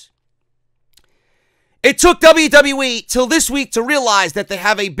Series. It took WWE till this week to realize that they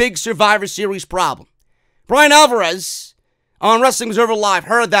have a big Survivor Series problem. Brian Alvarez on Wrestling Observer Live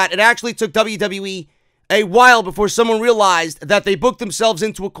heard that it actually took WWE a while before someone realized that they booked themselves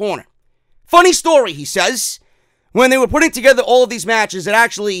into a corner. Funny story, he says. When they were putting together all of these matches, it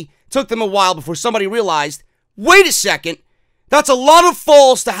actually took them a while before somebody realized, wait a second, that's a lot of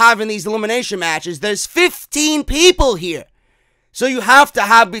falls to have in these elimination matches. There's 15 people here. So you have to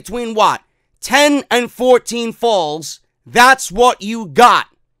have between what? 10 and 14 falls. That's what you got.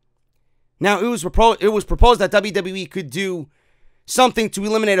 Now, it was proposed that WWE could do something to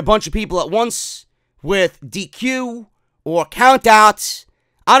eliminate a bunch of people at once with DQ or countouts.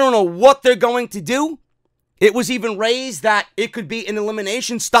 I don't know what they're going to do. It was even raised that it could be an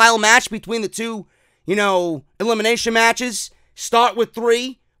elimination style match between the two, elimination matches. Start with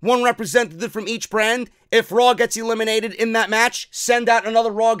 3, one representative from each brand. If Raw gets eliminated in that match, send out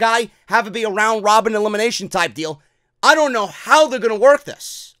another Raw guy, have it be a round-robin elimination type deal. I don't know how they're going to work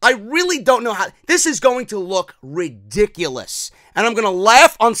this. I really don't know how. This is going to look ridiculous. And I'm going to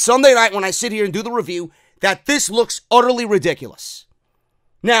laugh on Sunday night when I sit here and do the review that this looks utterly ridiculous.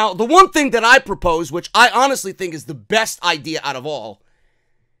 Now, the one thing that I propose, which I honestly think is the best idea out of all,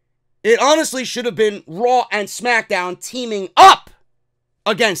 it honestly should have been Raw and SmackDown teaming up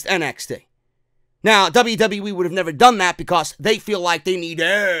against NXT. Now, WWE would have never done that because they feel like they need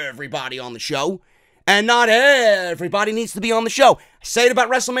everybody on the show. And not everybody needs to be on the show. I say it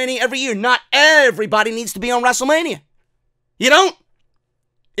about WrestleMania every year. Not everybody needs to be on WrestleMania. You don't?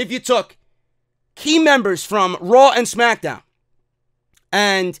 If you took key members from Raw and SmackDown,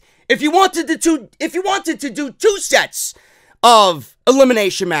 and if you wanted to do 2 sets of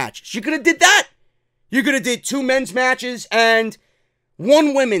elimination matches, you could have did that. You could have did 2 men's matches and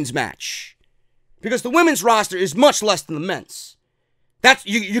 1 women's match. Because the women's roster is much less than the men's.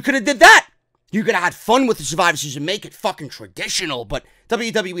 You could have did that. You could have had fun with the Survivor Series and make it fucking traditional, but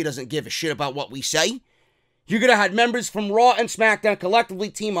WWE doesn't give a shit about what we say. You could have had members from Raw and SmackDown collectively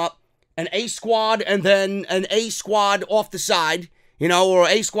team up, an A squad and then an A squad off the side, or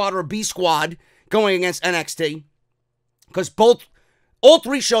A squad or a B squad going against NXT. Because all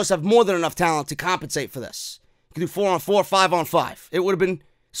 3 shows have more than enough talent to compensate for this. You could do 4-on-4, 5-on-5. It would have been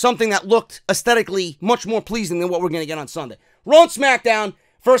something that looked aesthetically much more pleasing than what we're going to get on Sunday. Raw and SmackDown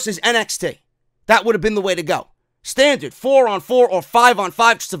versus NXT. That would have been the way to go. Standard 4-on-4 or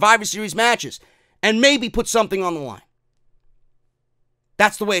 5-on-5 Survivor Series matches. And maybe put something on the line.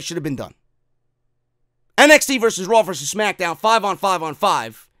 That's the way it should have been done. NXT versus Raw versus SmackDown,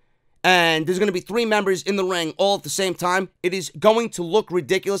 5-on-5-on-5. And there's going to be 3 members in the ring all at the same time. It is going to look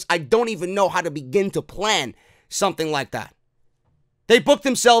ridiculous. I don't even know how to begin to plan something like that. They booked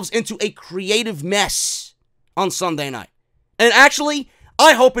themselves into a creative mess on Sunday night. And actually,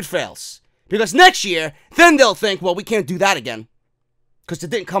 I hope it fails. Because next year, then they'll think, well, we can't do that again. Because it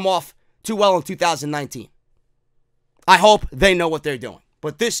didn't come off too well in 2019. I hope they know what they're doing.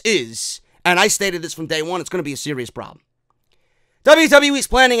 But this is, and I stated this from day one, it's going to be a serious problem. WWE is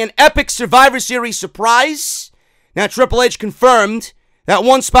planning an epic Survivor Series surprise. Now, Triple H confirmed that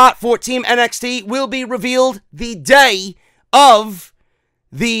 1 spot for Team NXT will be revealed the day of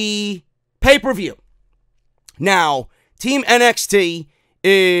the pay-per-view. Now, Team NXT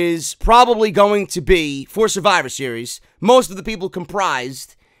is probably going to be, for Survivor Series, most of the people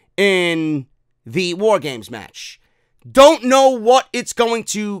comprised in the War Games match. Don't know what it's going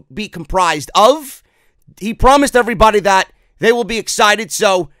to be comprised of. He promised everybody that they will be excited,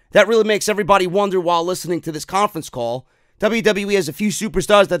 so that really makes everybody wonder while listening to this conference call. WWE has a few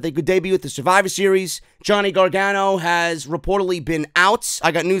superstars that they could debut at the Survivor Series. Johnny Gargano has reportedly been out.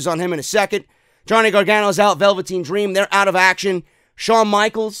 I got news on him in a second. Johnny Gargano's out. Velveteen Dream, they're out of action. Shawn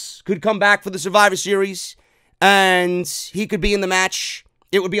Michaels could come back for the Survivor Series, and he could be in the match.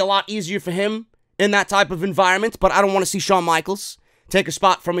 It would be a lot easier for him in that type of environment, but I don't want to see Shawn Michaels take a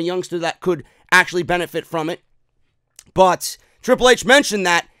spot from a youngster that could actually benefit from it. But Triple H mentioned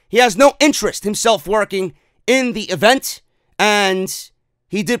that he has no interest himself working in the event, and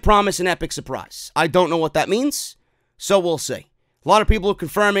he did promise an epic surprise. I don't know what that means, so we'll see. A lot of people are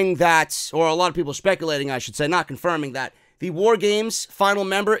confirming that, or a lot of people are speculating, I should say, not confirming that, the War Games final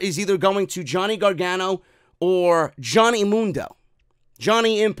member is either going to Johnny Gargano or Johnny Mundo.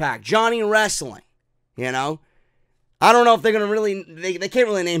 Johnny Impact, Johnny Wrestling, I don't know if they're going to really, they can't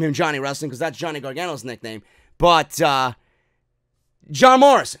really name him Johnny Wrestling because that's Johnny Gargano's nickname, but John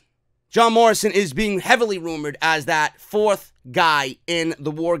Morrison. John Morrison is being heavily rumored as that 4th guy in the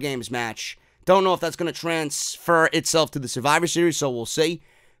War Games match. Don't know if that's going to transfer itself to the Survivor Series, so we'll see.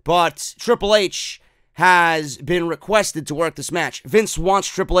 But Triple H has been requested to work this match. Vince wants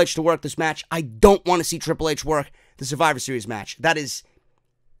Triple H to work this match. I don't want to see Triple H work the Survivor Series match. That is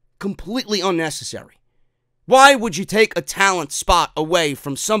completely unnecessary. Why would you take a talent spot away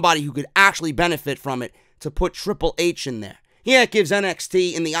from somebody who could actually benefit from it to put Triple H in there? Yeah, it gives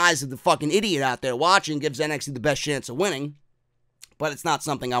NXT, in the eyes of the fucking idiot out there watching, gives NXT the best chance of winning, but it's not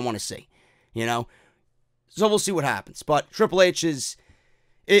something I want to see, So we'll see what happens. But Triple H is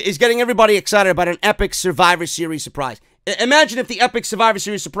getting everybody excited about an epic Survivor Series surprise. Imagine if the epic Survivor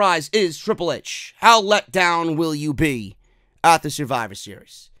Series surprise is Triple H. How let down will you be at the Survivor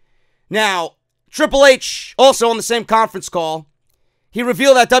Series? Now, Triple H, also on the same conference call, he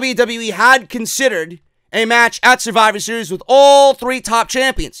revealed that WWE had considered a match at Survivor Series with all 3 top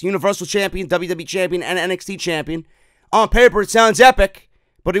champions. Universal Champion, WWE Champion, and NXT Champion. On paper, it sounds epic,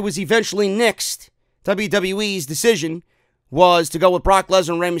 but it was eventually nixed. WWE's decision was to go with Brock Lesnar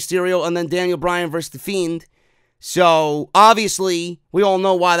and Rey Mysterio, and then Daniel Bryan versus The Fiend. So, obviously, we all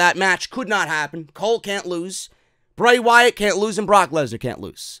know why that match could not happen. Cole can't lose. Bray Wyatt can't lose and Brock Lesnar can't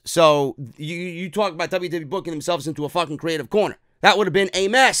lose. So you talk about WWE booking themselves into a fucking creative corner. That would have been a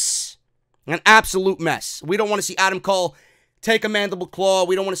mess. An absolute mess. We don't want to see Adam Cole take a mandible claw.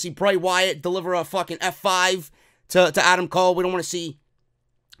 We don't want to see Bray Wyatt deliver a fucking F5 to Adam Cole. We don't want to see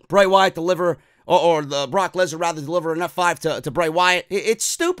Bray Wyatt deliver, or the Brock Lesnar rather deliver an F5 to Bray Wyatt. It's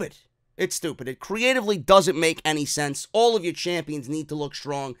stupid. It's stupid. It creatively doesn't make any sense. All of your champions need to look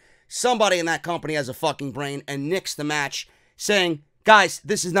strong. Somebody in that company has a fucking brain and nixed the match, saying, guys,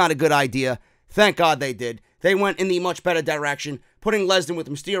 this is not a good idea. Thank God they did. They went in the much better direction, putting Lesnar with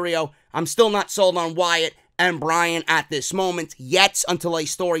Mysterio. I'm still not sold on Wyatt and Bryan at this moment yet until a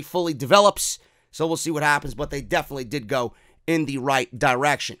story fully develops. So we'll see what happens, but they definitely did go in the right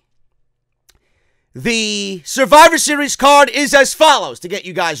direction. The Survivor Series card is as follows to get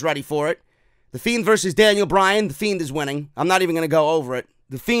you guys ready for it. The Fiend versus Daniel Bryan. The Fiend is winning. I'm not even going to go over it.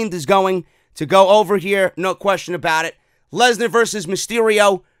 The Fiend is going to go over here, no question about it. Lesnar versus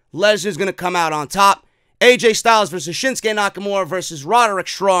Mysterio. Lesnar's going to come out on top. AJ Styles versus Shinsuke Nakamura versus Roderick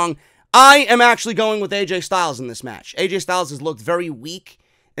Strong. I am actually going with AJ Styles in this match. AJ Styles has looked very weak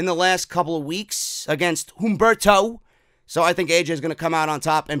in the last couple of weeks against Humberto. So I think AJ is going to come out on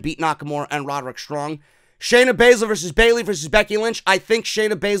top and beat Nakamura and Roderick Strong. Shayna Baszler versus Bayley versus Becky Lynch. I think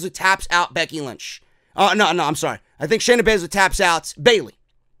Shayna Baszler taps out Becky Lynch. I'm sorry. I think Shayna Baszler taps out Bayley.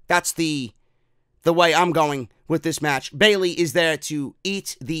 That's the way I'm going with this match. Bayley is there to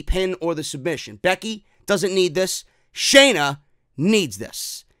eat the pin or the submission. Becky doesn't need this. Shayna needs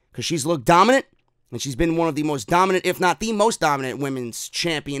this because she's looked dominant, and she's been one of the most dominant, if not the most dominant women's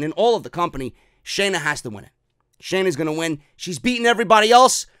champion in all of the company. Shayna has to win it. Shayna's going to win. She's beaten everybody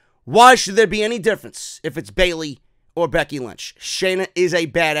else. Why should there be any difference if it's Bayley or Becky Lynch? Shayna is a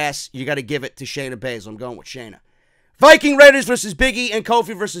badass. You got to give it to Shayna Baszler. I'm going with Shayna. Viking Raiders versus Big E and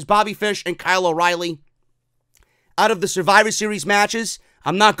Kofi versus Bobby Fish and Kyle O'Reilly. Out of the Survivor Series matches,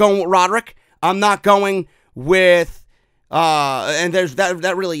 I'm not going with Roderick. I'm not going with, and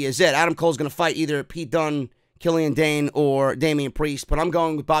that really is it. Adam Cole's going to fight either Pete Dunne, Killian Dane, or Damian Priest, but I'm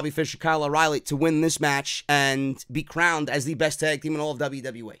going with Bobby Fish and Kyle O'Reilly to win this match and be crowned as the best tag team in all of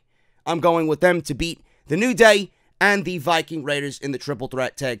WWE. I'm going with them to beat the New Day and the Viking Raiders in the triple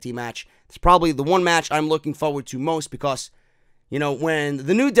threat tag team match. It's probably the one match I'm looking forward to most because, you know, when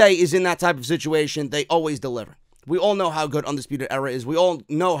the New Day is in that type of situation, they always deliver. We all know how good Undisputed Era is. We all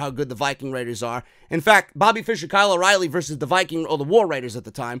know how good the Viking Raiders are. In fact, Bobby Fish and Kyle O'Reilly versus the Viking, or the War Raiders at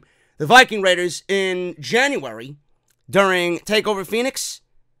the time, the Viking Raiders in January during TakeOver Phoenix,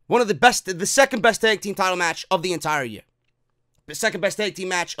 one of the second best tag team title match of the entire year. The second best tag team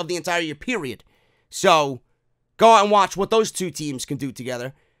match of the entire year, period. So, go out and watch what those two teams can do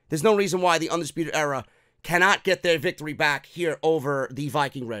together. There's no reason why the Undisputed Era cannot get their victory back here over the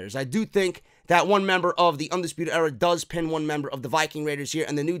Viking Raiders. I do think that one member of the Undisputed Era does pin one member of the Viking Raiders here,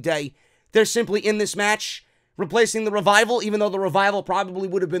 and the New Day, they're simply in this match replacing the Revival, even though the Revival probably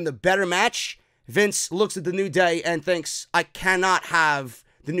would have been the better match. Vince looks at the New Day and thinks, I cannot have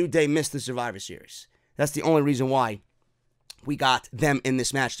the New Day miss the Survivor Series. That's the only reason why we got them in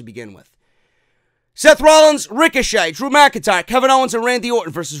this match to begin with. Seth Rollins, Ricochet, Drew McIntyre, Kevin Owens, and Randy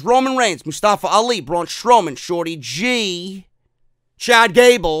Orton versus Roman Reigns, Mustafa Ali, Braun Strowman, Shorty G, Chad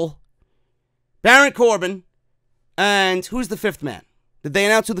Gable, Baron Corbin, and who's the fifth man? Did they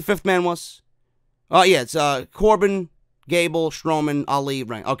announce who the fifth man was? Oh, yeah, it's Corbin, Gable, Strowman, Ali,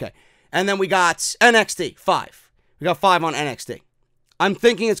 Reigns. Okay. And then we got NXT, 5. We got 5 on NXT. I'm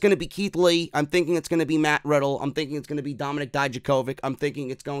thinking it's going to be Keith Lee. I'm thinking it's going to be Matt Riddle. I'm thinking it's going to be Dominik Dijakovic. I'm thinking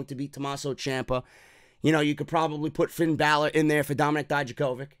it's going to be Tommaso Ciampa. You know, you could probably put Finn Balor in there for Dominik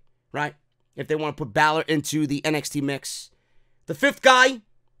Dijakovic, right? If they want to put Balor into the NXT mix. The fifth guy,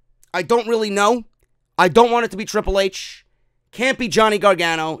 I don't really know. I don't want it to be Triple H. Can't be Johnny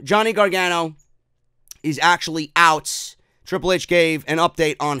Gargano. Johnny Gargano is actually out. Triple H gave an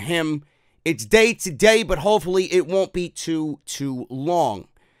update on him. It's day to day, but hopefully it won't be too long.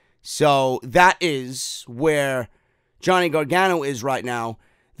 So that is where Johnny Gargano is right now.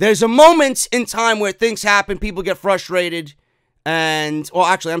 There's a moment in time where things happen, people get frustrated, and, well,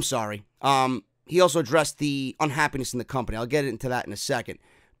 actually, I'm sorry. He also addressed the unhappiness in the company. I'll get into that in a second.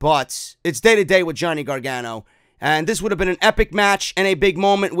 But it's day to day with Johnny Gargano. And this would have been an epic match and a big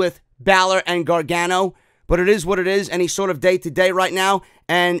moment with Balor and Gargano. But it is what it is, and he's sort of day-to-day right now,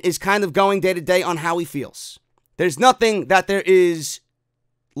 and is kind of going day-to-day on how he feels. There's nothing that there is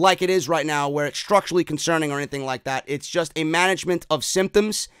like it is right now where it's structurally concerning or anything like that. It's just a management of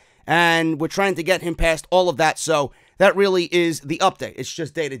symptoms, and we're trying to get him past all of that, so that really is the update. It's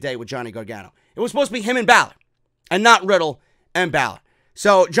just day-to-day with Johnny Gargano. It was supposed to be him and Balor, and not Riddle and Balor.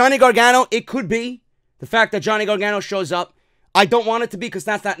 So, Johnny Gargano, it could be The fact that Johnny Gargano shows up, I don't want it to be, because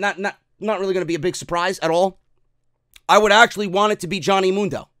that's not really going to be a big surprise at all. I would actually want it to be Johnny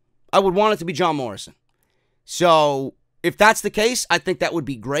Mundo. I would want it to be John Morrison. So, if that's the case, I think that would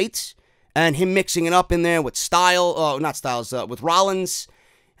be great. And him mixing it up in there with with Rollins.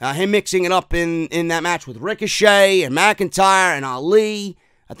 Him mixing it up in that match with Ricochet and McIntyre and Ali.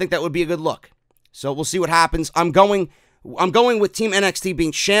 I think that would be a good look. So, we'll see what happens. I'm going with Team NXT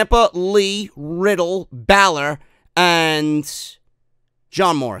being Ciampa, Lee, Riddle, Balor, and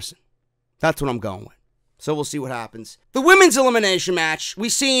John Morrison. That's what I'm going with. So we'll see what happens. The women's elimination match we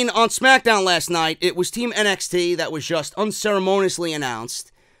seen on SmackDown last night. It was Team NXT that was just unceremoniously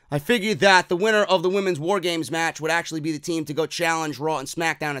announced. I figured that the winner of the women's War Games match would actually be the team to go challenge Raw and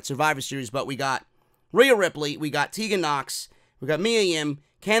SmackDown at Survivor Series, but we got Rhea Ripley, we got Tegan Nox, we got Mia Yim,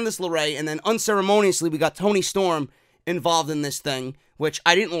 Candice LeRae, and then unceremoniously we got Toni Storm involved in this thing, which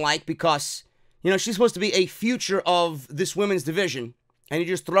I didn't like because, she's supposed to be a future of this women's division, and you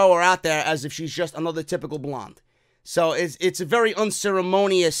just throw her out there as if she's just another typical blonde. So it's a very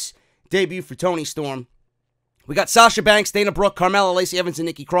unceremonious debut for Toni Storm. We got Sasha Banks, Dana Brooke, Carmella, Lacey Evans, and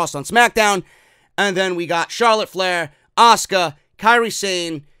Nikki Cross on SmackDown, and then we got Charlotte Flair, Asuka, Kairi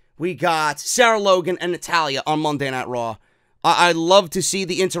Sane, we got Sarah Logan, and Natalya on Monday Night Raw. I'd love to see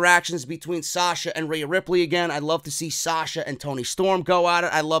the interactions between Sasha and Rhea Ripley again. I'd love to see Sasha and Toni Storm go at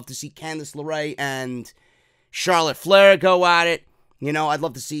it. I'd love to see Candice LeRae and Charlotte Flair go at it. I'd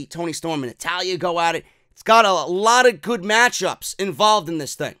love to see Toni Storm and Natalya go at it. It's got a lot of good matchups involved in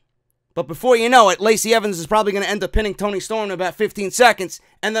this thing. But before you know it, Lacey Evans is probably going to end up pinning Toni Storm in about 15 seconds,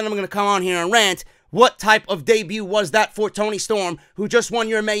 and then I'm going to come on here and rant. What type of debut was that for Toni Storm, who just won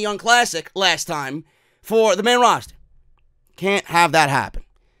your Mae Young Classic last time for the main roster? Can't have that happen.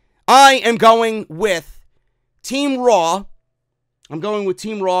 I am going with Team Raw. I'm going with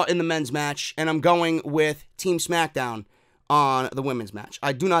Team Raw in the men's match, and I'm going with Team SmackDown on the women's match.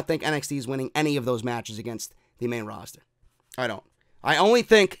 I do not think NXT is winning any of those matches against the main roster. I don't. I only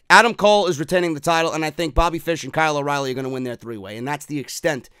think Adam Cole is retaining the title, and I think Bobby Fish and Kyle O'Reilly are going to win their three-way, and that's the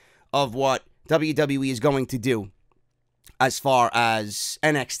extent of what WWE is going to do as far as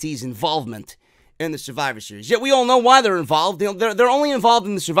NXT's involvement in the Survivor Series. Yet we all know why they're involved. They're only involved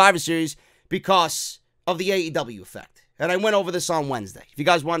in the Survivor Series because of the AEW effect. And I went over this on Wednesday. If you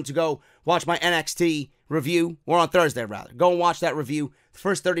guys wanted to go watch my NXT review, or on Thursday rather, go and watch that review. The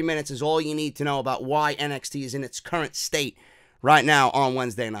first 30 minutes is all you need to know about why NXT is in its current state right now on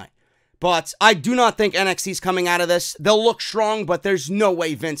Wednesday night. But I do not think NXT's coming out of this. They'll look strong, but there's no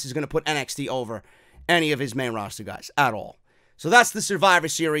way Vince is going to put NXT over any of his main roster guys at all. So that's the Survivor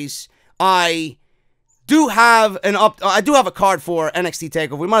Series. I do have a card for NXT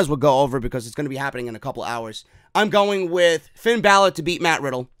TakeOver. We might as well go over it because it's going to be happening in a couple hours. I'm going with Finn Balor to beat Matt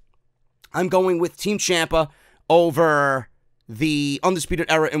Riddle. I'm going with Team Ciampa over the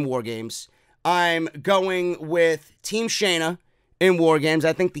Undisputed Era in War Games. I'm going with Team Shayna in War Games.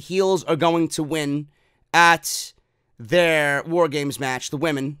 I think the heels are going to win at their War Games match. The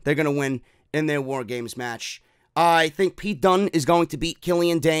women, they're going to win in their War Games match. I think Pete Dunne is going to beat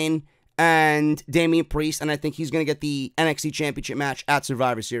Killian Dane and Damian Priest, and I think he's going to get the NXT Championship match at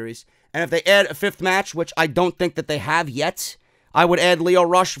Survivor Series. And if they add a fifth match, which I don't think that they have yet, I would add Lio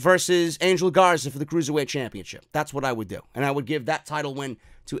Rush versus Angel Garza for the Cruiserweight Championship. That's what I would do. And I would give that title win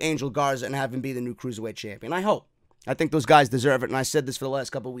to Angel Garza and have him be the new Cruiserweight Champion. I hope. I think those guys deserve it, and I said this for the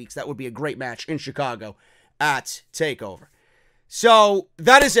last couple of weeks. That would be a great match in Chicago at TakeOver. So,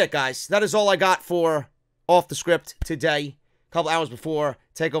 that is it, guys. That is all I got for Off the Script today. A couple hours before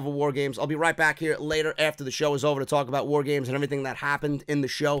TakeOver War Games. I'll be right back here later after the show is over to talk about War Games and everything that happened in the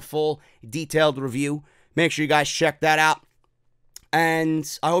show. Full, detailed review. Make sure you guys check that out. And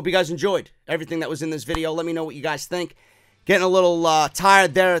I hope you guys enjoyed everything that was in this video. Let me know what you guys think. Getting a little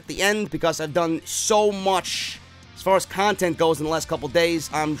tired there at the end because I've done so much as far as content goes in the last couple days.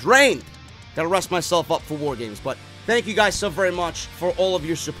 I'm drained. Gotta rest myself up for War Games. But thank you guys so very much for all of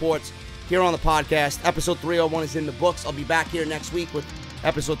your support here on the podcast. Episode 301 is in the books. I'll be back here next week with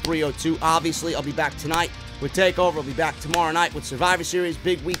episode 302. Obviously, I'll be back tonight with TakeOver. I'll be back tomorrow night with Survivor Series.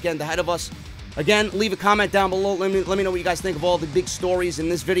 Big weekend ahead of us. Again, leave a comment down below. Let me know what you guys think of all the big stories in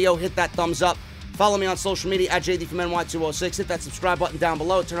this video. Hit that thumbs up. Follow me on social media at JD from NY206. Hit that subscribe button down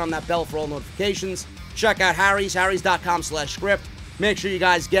below. Turn on that bell for all notifications. Check out harrys.com/script. Make sure you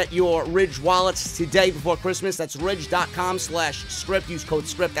guys get your Ridge wallets today before Christmas. That's ridge.com/script. Use code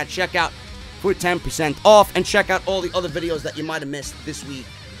SCRIPT at checkout for 10% off. And check out all the other videos that you might have missed this week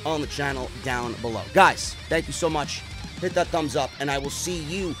on the channel down below. Guys, thank you so much. Hit that thumbs up, and I will see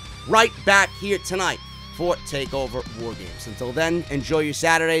you right back here tonight for TakeOver War Games. Until then, enjoy your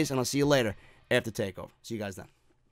Saturdays, and I'll see you later after TakeOver. See you guys then.